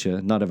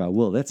nature, not of our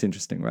will, that's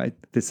interesting, right?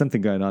 There's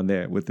something going on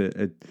there with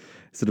a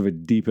sort of a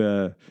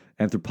deeper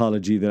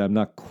anthropology that I'm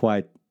not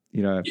quite,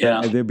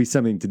 there'll be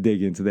something to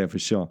dig into there for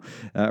sure.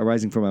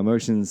 Arising from our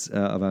motions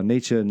of our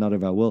nature, not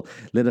of our will,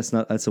 let us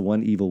not utter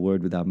one evil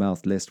word with our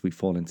mouth, lest we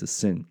fall into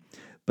sin.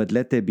 But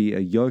let there be a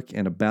yoke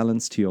and a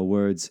balance to your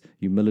words,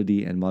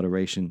 humility and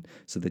moderation,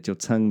 so that your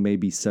tongue may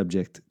be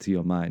subject to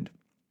your mind.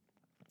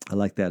 I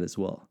like that as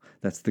well.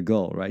 That's the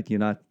goal, right? You're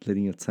not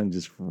letting your tongue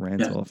just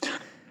rant off.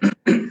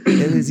 And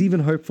there's even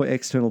hope for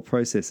external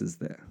processes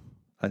there,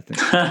 I think.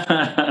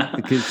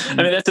 Because,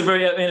 that's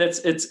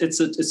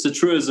it's a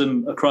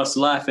truism across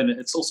life, and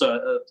it's also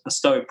a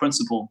Stoic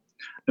principle.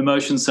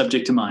 Emotions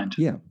subject to mind.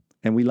 Yeah,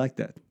 and we like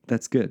that.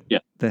 That's good. Yeah.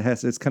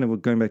 It's kind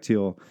of going back to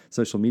your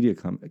social media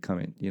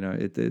comment.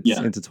 It's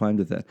intertwined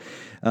with that.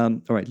 All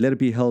right, let it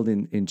be held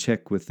in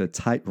check with a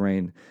tight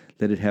rein.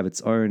 Let it have its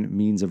own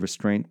means of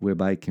restraint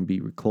whereby it can be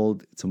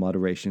recalled to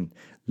moderation.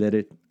 Let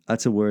it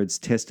utter words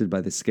tested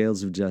by the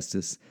scales of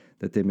justice,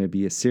 that there may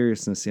be a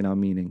seriousness in our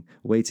meaning,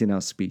 weight in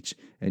our speech,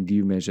 and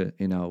due measure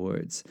in our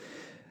words.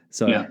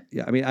 So,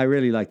 I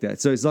really like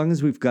that. So as long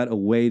as we've got a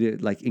way to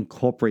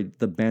incorporate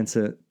the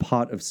banter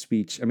part of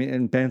speech,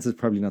 and banter is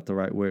probably not the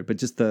right word, but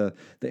just the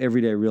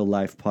everyday real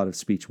life part of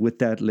speech with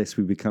that, lest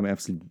we become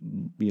absolute,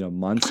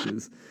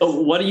 monsters.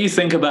 What do you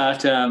think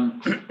about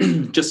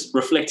just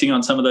reflecting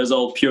on some of those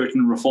old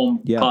Puritan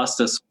Reformed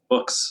pastors'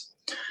 books?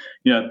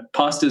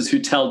 Pastors who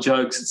tell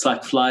jokes, it's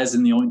like flies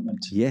in the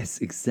ointment. Yes,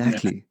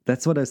 exactly. Yeah.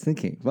 That's what I was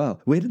thinking. Wow.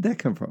 Where did that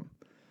come from?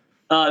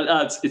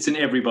 It's in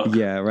every book.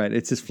 Yeah, right.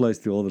 It just flows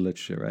through all the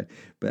literature, right?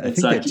 But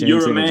it's I think that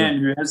you're a man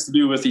who has to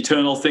do with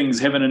eternal things,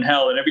 heaven and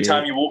hell. And every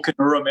time you walk in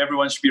a room,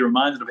 everyone should be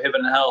reminded of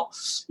heaven and hell.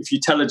 If you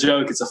tell a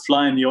joke, it's a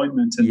fly in the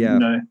ointment.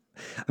 And,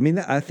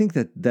 I think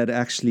that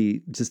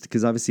actually, just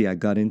because obviously I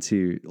got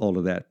into all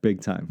of that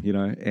big time,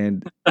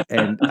 and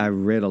I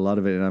read a lot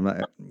of it, and I'm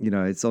like,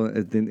 it's all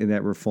in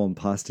that Reformed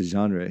pastor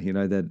genre,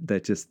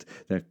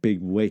 that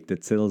big weight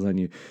that settles on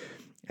you.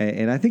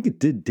 And I think it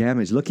did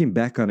damage. Looking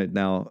back on it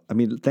now,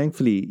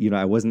 thankfully,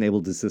 I wasn't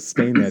able to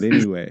sustain that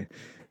anyway.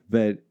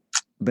 But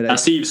I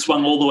see you've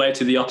swung all the way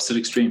to the opposite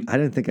extreme. I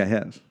don't think I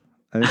have.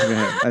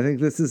 I think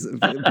this is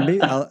maybe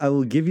I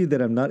will give you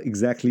that I'm not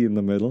exactly in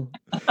the middle.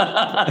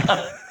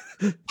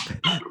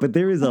 But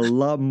there is a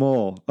lot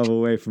more of a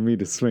way for me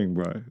to swing,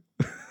 bro.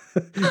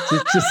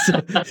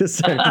 just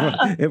so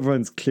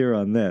everyone's clear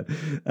on that.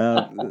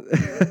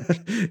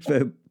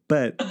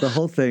 But the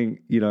whole thing,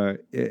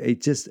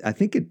 I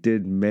think it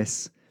did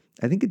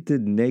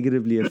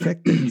negatively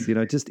affect things,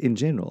 just in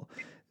general,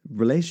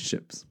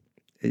 relationships.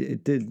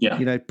 It did,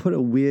 it put a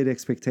weird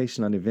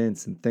expectation on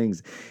events and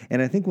things.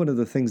 And I think one of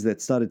the things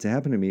that started to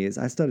happen to me is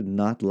I started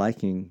not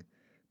liking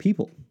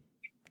people.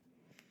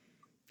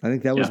 I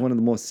think that was one of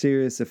the more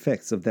serious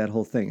effects of that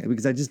whole thing,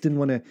 because I just didn't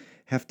want to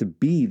have to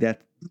be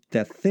that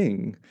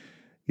thing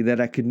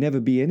that I could never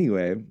be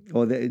anyway,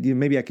 or that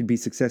maybe I could be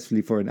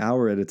successfully for an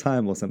hour at a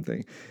time or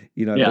something,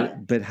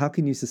 but how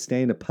can you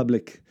sustain a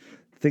public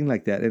thing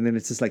like that? And then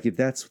it's just like, if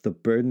that's the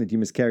burden that you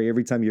must carry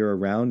every time you're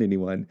around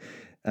anyone,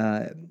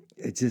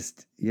 it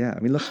just,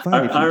 look,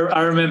 fine.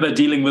 I remember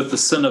dealing with the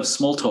sin of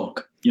small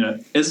talk.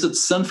 Is it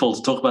sinful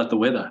to talk about the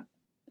weather?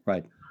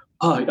 Right.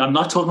 Oh, I'm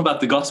not talking about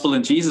the gospel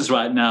and Jesus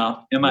right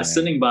now. Am I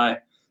sinning by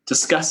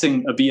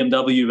discussing a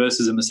BMW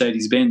versus a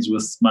Mercedes Benz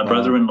with my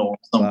brother-in-law.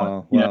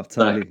 Wow,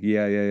 totally.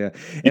 Yeah.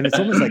 And it's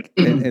almost like,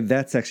 and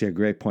that's actually a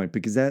great point,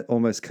 because that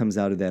almost comes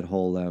out of that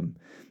whole,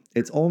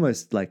 it's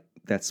almost like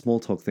that small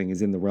talk thing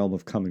is in the realm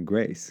of common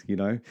grace,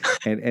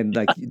 and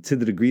like to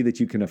the degree that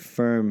you can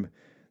affirm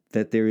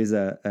that there is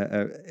a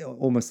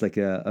almost like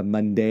a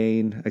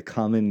mundane, a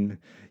common,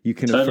 you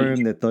can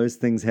affirm that those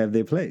things have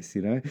their place,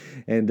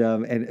 and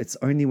it's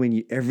only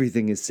when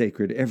everything is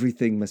sacred,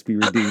 everything must be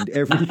redeemed,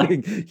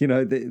 everything,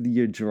 that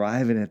you're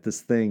driving at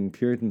this thing,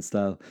 Puritan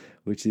style,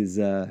 which is,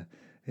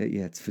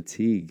 it's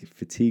fatigue.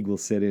 Fatigue will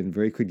set in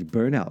very quickly.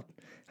 Burnout.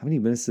 How many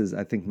ministers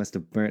I think must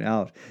have burnt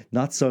out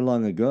not so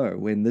long ago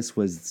when this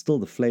was still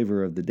the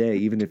flavor of the day,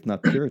 even if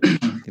not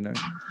Puritan,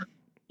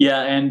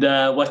 Yeah, and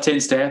what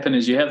tends to happen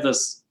is you have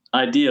this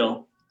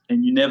ideal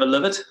and you never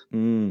live it.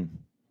 And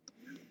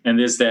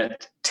there's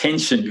that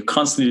tension. You're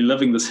constantly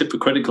living this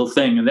hypocritical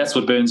thing, and that's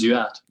what burns you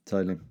out.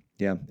 Totally.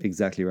 Yeah,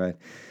 exactly right.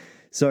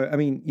 So, I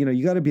mean,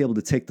 you got to be able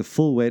to take the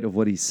full weight of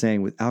what he's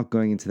saying without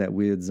going into that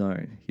weird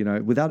zone,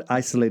 without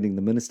isolating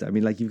the minister. I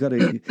mean, like you've got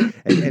to,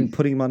 and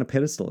putting him on a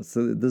pedestal.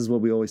 So this is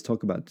what we always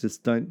talk about.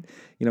 Just don't,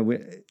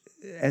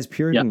 as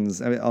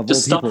Puritans, I mean, of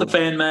just all stop the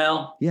fan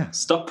mail. Yeah.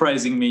 Stop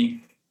praising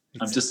me.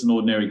 I'm just an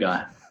ordinary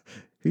guy.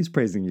 Who's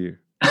praising you?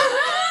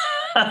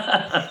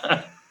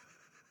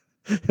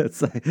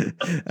 It's like,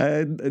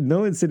 no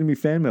one's sending me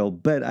fan mail,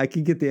 but I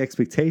can get the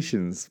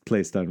expectations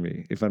placed on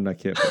me if I'm not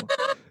careful.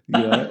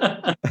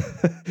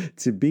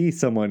 To be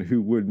someone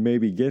who would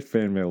maybe get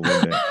fan mail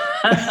one day.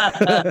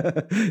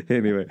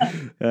 Anyway,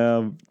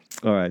 all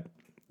right.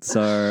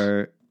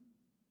 So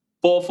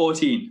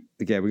 4:14.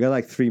 Okay, we got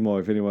like 3 more.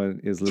 If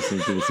anyone is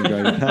listening to this and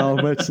going, how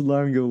much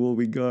longer will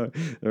we go?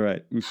 All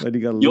right, we've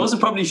only got. Yours are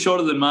probably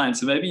shorter than mine,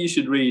 so maybe you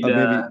should read.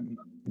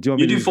 Do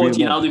you do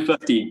 14, I'll do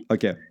 15.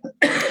 Okay.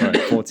 All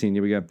right, 14.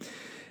 Here we go.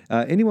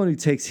 Anyone who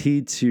takes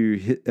heed to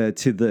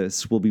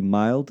this will be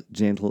mild,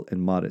 gentle,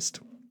 and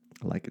modest.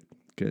 I like it.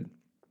 Good.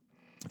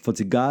 For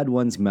to guard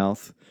one's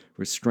mouth,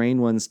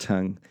 restrain one's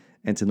tongue,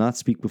 and to not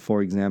speak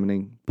before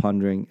examining,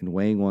 pondering, and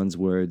weighing one's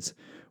words,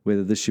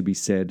 whether this should be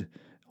said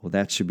or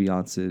that should be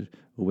answered,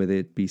 or whether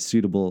it be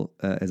suitable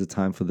as a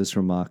time for this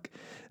remark,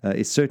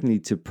 is certainly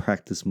to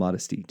practice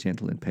modesty,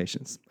 gentle, and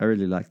patience. I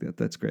really like that.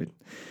 That's great.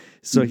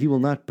 So he will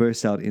not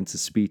burst out into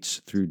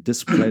speech through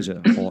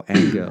displeasure or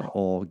anger,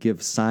 or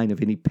give sign of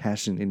any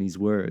passion in his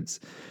words,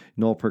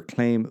 nor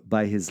proclaim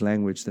by his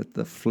language that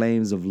the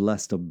flames of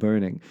lust are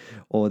burning,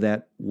 or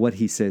that what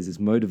he says is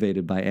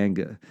motivated by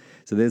anger.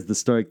 So there's the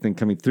Stoic thing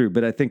coming through,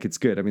 but I think it's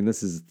good. I mean,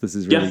 this is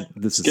really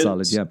this is good.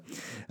 Solid. Yeah,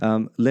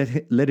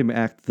 let him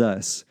act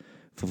thus,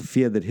 for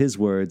fear that his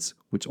words,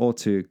 which ought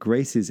to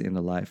grace his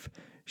inner life,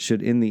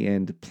 should in the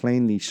end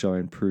plainly show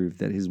and prove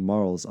that his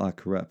morals are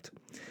corrupt.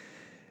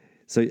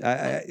 So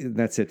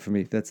that's it for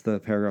me. That's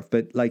the paragraph.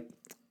 But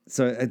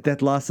so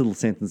that last little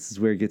sentence is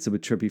where it gets a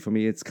bit trippy for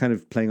me. It's kind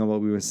of playing on what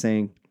we were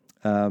saying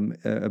a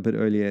bit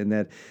earlier, in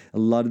that a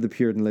lot of the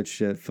Puritan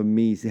literature for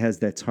me has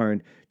that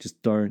tone.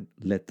 Just don't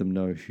let them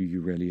know who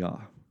you really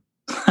are.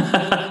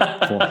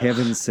 For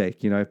heaven's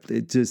sake,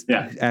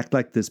 act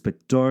like this,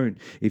 but don't.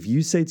 If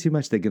you say too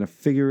much, they're going to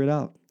figure it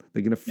out.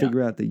 They're going to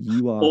figure out that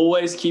you are.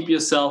 Always keep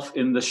yourself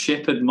in the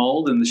shepherd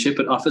mold, in the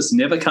shepherd office.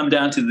 Never come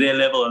down to their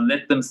level and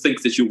let them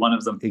think that you're one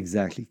of them.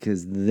 Exactly,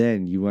 because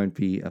then you won't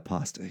be a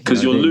pastor.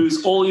 Because you'll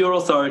lose all your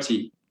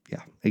authority.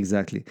 Yeah,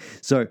 exactly.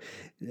 So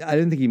I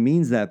don't think he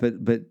means that, but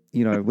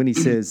when he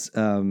says,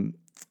 let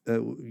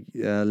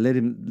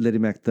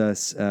him act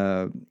thus,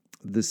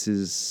 this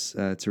is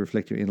to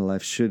reflect your inner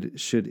life,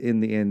 should in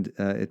the end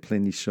it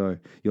plainly show,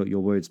 your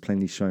words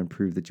plainly show and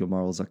prove that your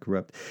morals are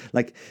corrupt.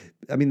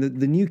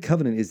 The new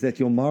covenant is that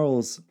your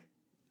morals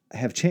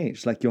have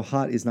changed. Like, your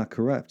heart is not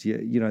corrupt.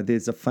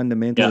 There's a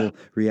fundamental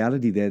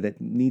reality there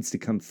that needs to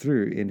come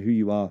through in who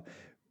you are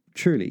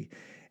truly.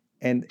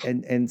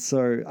 And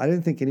so I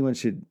don't think anyone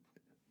should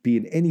be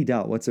in any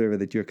doubt whatsoever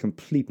that you're a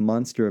complete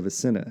monster of a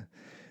sinner.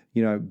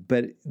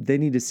 But they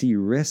need to see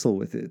you wrestle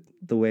with it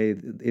the way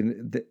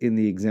in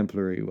the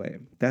exemplary way.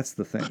 That's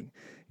the thing.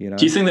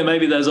 Do you think that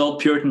maybe those old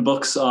Puritan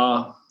books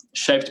are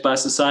shaped by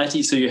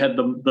society? So you had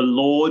the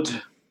Lord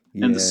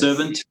and the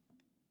servant,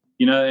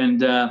 and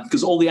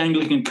because all the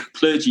Anglican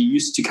clergy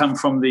used to come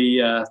from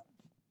the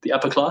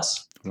upper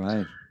class,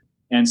 right?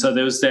 And so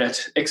there was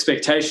that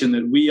expectation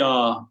that we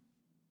are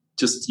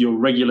just your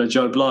regular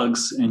Joe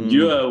Bloggs, and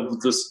you're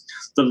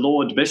the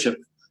Lord Bishop.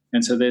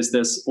 And so there's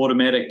this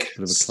automatic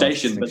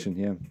station.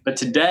 But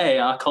today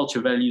our culture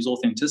values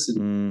authenticity.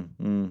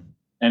 And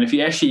if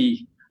you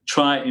actually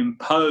try and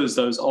impose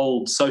those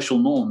old social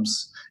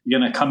norms, you're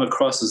going to come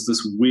across as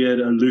this weird,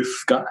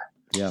 aloof guy.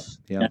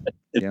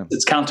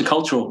 It's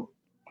countercultural.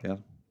 Yeah,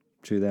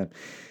 true that.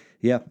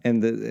 Yeah,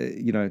 and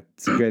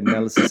it's a great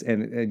analysis,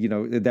 and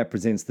that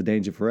presents the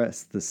danger for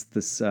us. This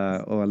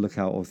look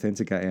how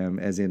authentic I am,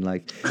 as in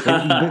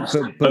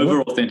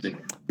over authentic.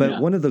 But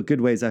one of the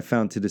good ways I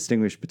found to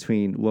distinguish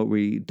between what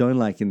we don't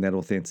like in that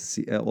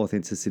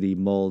authenticity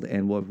mold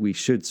and what we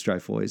should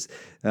strive for is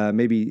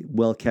maybe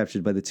well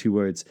captured by the 2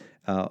 words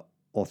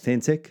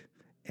authentic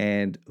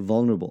and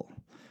vulnerable,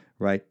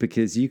 right?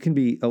 Because you can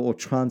be, or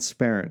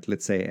transparent,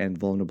 let's say, and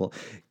vulnerable.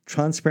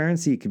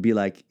 Transparency could be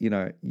like,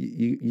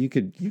 you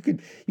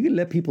could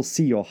let people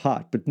see your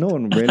heart, but no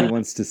one really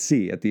wants to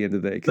see at the end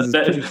of the day, because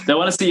they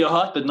want to see your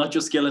heart, but not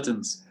your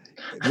skeletons.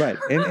 Right.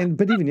 And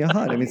but even your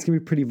heart, I mean, it's gonna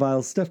be pretty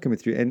vile stuff coming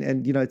through.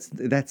 And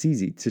that's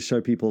easy to show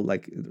people,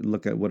 like,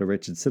 look at what a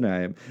wretched sinner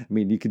I am. I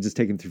mean, you could just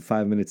take them through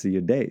 5 minutes of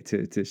your day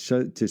to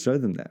show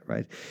them that,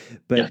 right?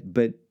 But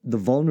the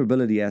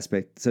vulnerability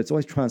aspect, so it's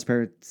always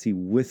transparency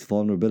with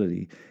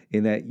vulnerability,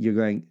 in that you're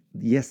going,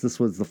 yes, this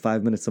was the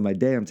 5 minutes of my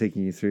day I'm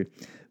taking you through,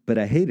 but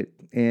I hate it.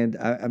 And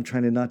I'm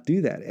trying to not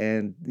do that,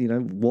 and,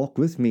 walk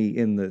with me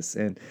in this.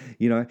 And,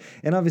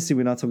 and obviously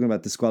we're not talking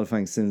about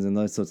disqualifying sins and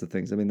those sorts of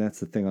things. I mean,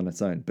 that's the thing on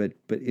its own, but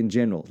in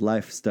general,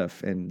 life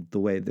stuff and the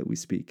way that we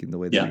speak and the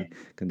way that we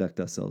conduct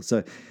ourselves.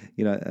 So,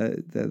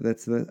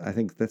 I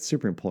think that's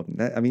super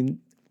important.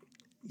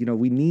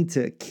 We need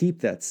to keep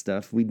that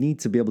stuff. We need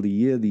to be able to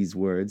hear these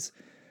words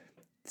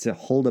to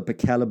hold up a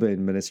caliber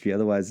in ministry.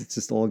 Otherwise, it's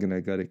just all going to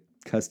go to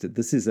custard.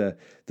 This is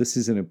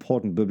an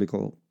important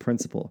biblical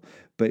principle,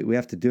 but we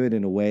have to do it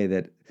in a way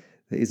that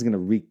isn't going to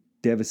wreak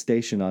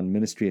devastation on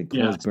ministry and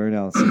cause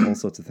burnouts and all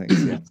sorts of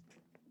things. Yeah.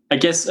 I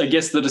guess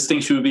the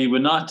distinction would be,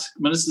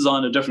 ministers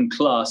aren't a different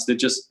class. They're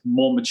just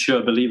more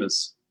mature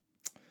believers.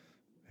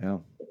 Yeah.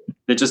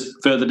 They're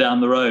just further down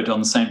the road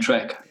on the same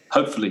track.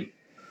 Hopefully.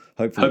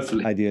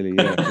 Ideally,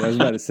 yeah. I was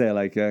about to say,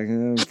 like,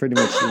 I'm pretty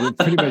much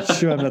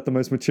sure I'm not the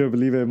most mature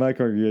believer in my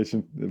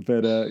congregation,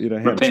 but hey,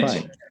 I'm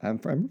trying. I'm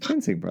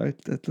repenting, bro. I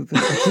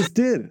just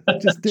did.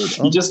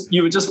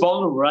 You were just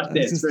vulnerable right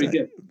there. It's very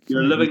good.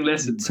 You're a living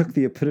lesson. Took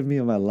the epitome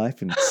of my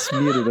life and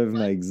smeared it over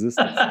my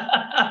existence.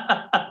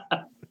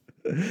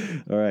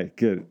 All right,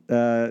 good.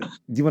 Do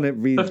you want to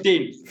read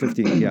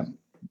 15? Yeah.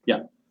 Yeah.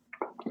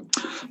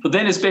 But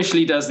then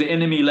especially does the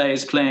enemy lay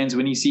his plans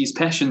when he sees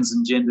passions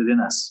engendered in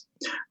us.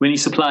 When he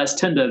supplies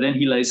tinder, then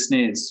he lays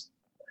snares.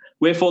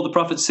 Wherefore the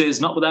prophet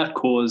says, not without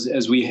cause,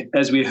 as we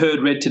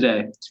heard read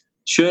today,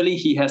 surely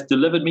he hath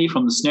delivered me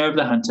from the snare of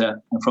the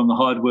hunter and from the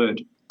hard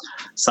word.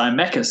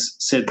 Symmachus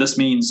said this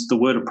means the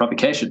word of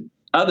provocation.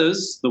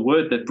 Others, the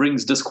word that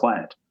brings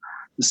disquiet.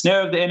 The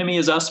snare of the enemy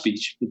is our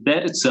speech, but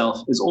that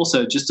itself is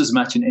also just as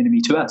much an enemy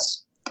to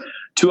us.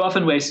 Too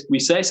often we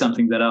say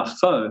something that our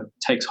foe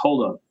takes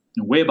hold of,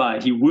 and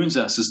whereby he wounds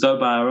us as though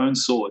by our own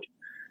sword.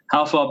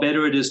 How far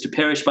better it is to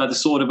perish by the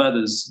sword of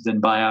others than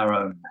by our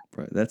own.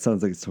 Right. That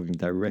sounds like it's talking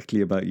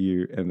directly about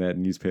you and that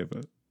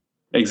newspaper.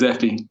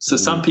 Exactly. So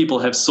some people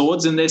have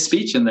swords in their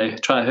speech and they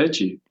try to hurt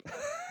you.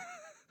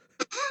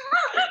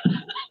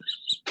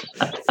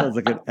 Sounds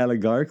like an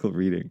allegorical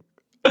reading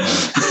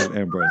of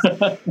Ambrose.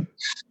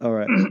 All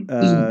right.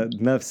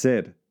 Enough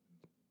said.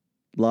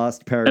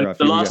 Last paragraph.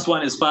 The last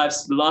one's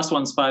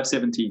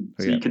 5:17.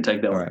 So you can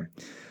take that one. Right.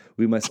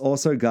 We must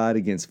also guard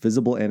against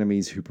visible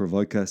enemies who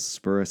provoke us,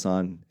 spur us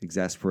on,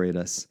 exasperate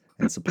us,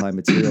 and supply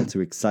material to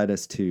excite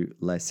us to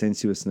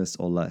licentiousness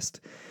or lust.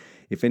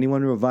 If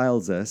anyone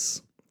reviles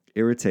us,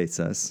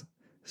 irritates us,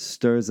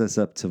 stirs us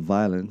up to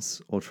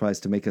violence, or tries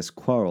to make us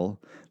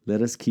quarrel,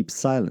 let us keep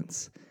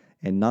silence,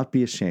 and not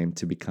be ashamed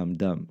to become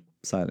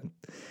silent.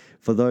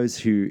 For those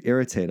who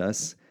irritate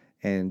us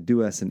and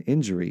do us an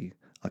injury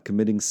are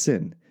committing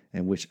sin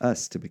and wish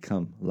us to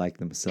become like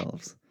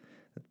themselves.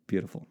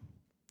 Beautiful.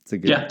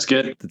 It's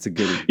good. It's a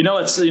good.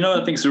 I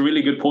think it's a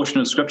really good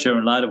portion of scripture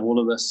in light of all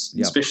of this,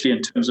 especially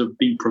in terms of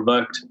being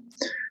provoked,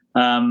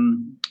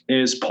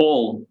 is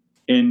Paul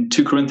in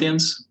 2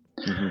 Corinthians.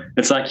 Mm-hmm.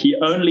 It's like he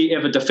only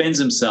ever defends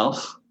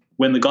himself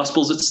when the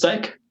gospel's at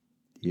stake.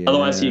 Yeah.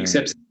 Otherwise, he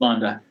accepts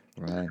slander.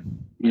 Right.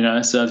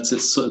 So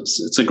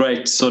it's a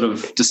great sort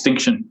of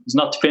distinction. He's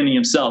not defending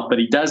himself, but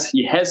he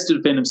has to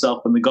defend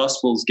himself when the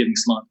gospel's getting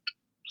slandered.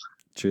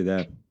 True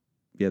that.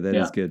 Yeah, that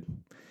is good.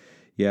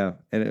 Yeah,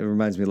 and it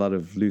reminds me a lot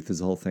of Luther's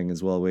whole thing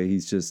as well, where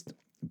he's just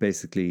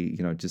basically,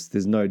 just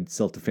there's no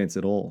self-defense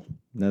at all,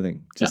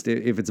 nothing. Just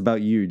if it's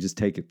about you, just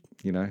take it,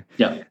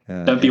 Yeah,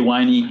 don't be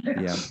whiny.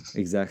 Yeah,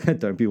 exactly.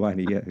 Don't be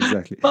whiny. Yeah,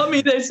 exactly.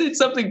 They said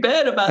something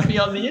bad about me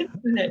on the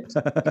internet.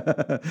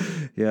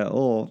 Yeah,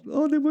 or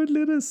they won't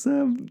let us.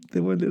 They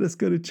won't let us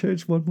go to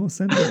church one more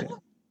Sunday.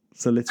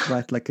 So let's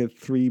write like a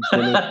 3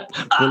 bullet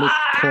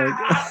point.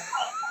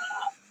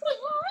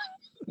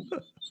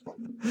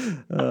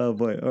 Oh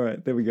boy! All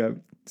right, there we go.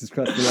 Just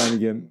crossed the line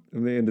again. I'm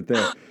gonna end it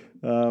there.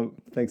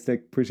 Thanks,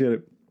 Nick. Appreciate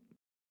it.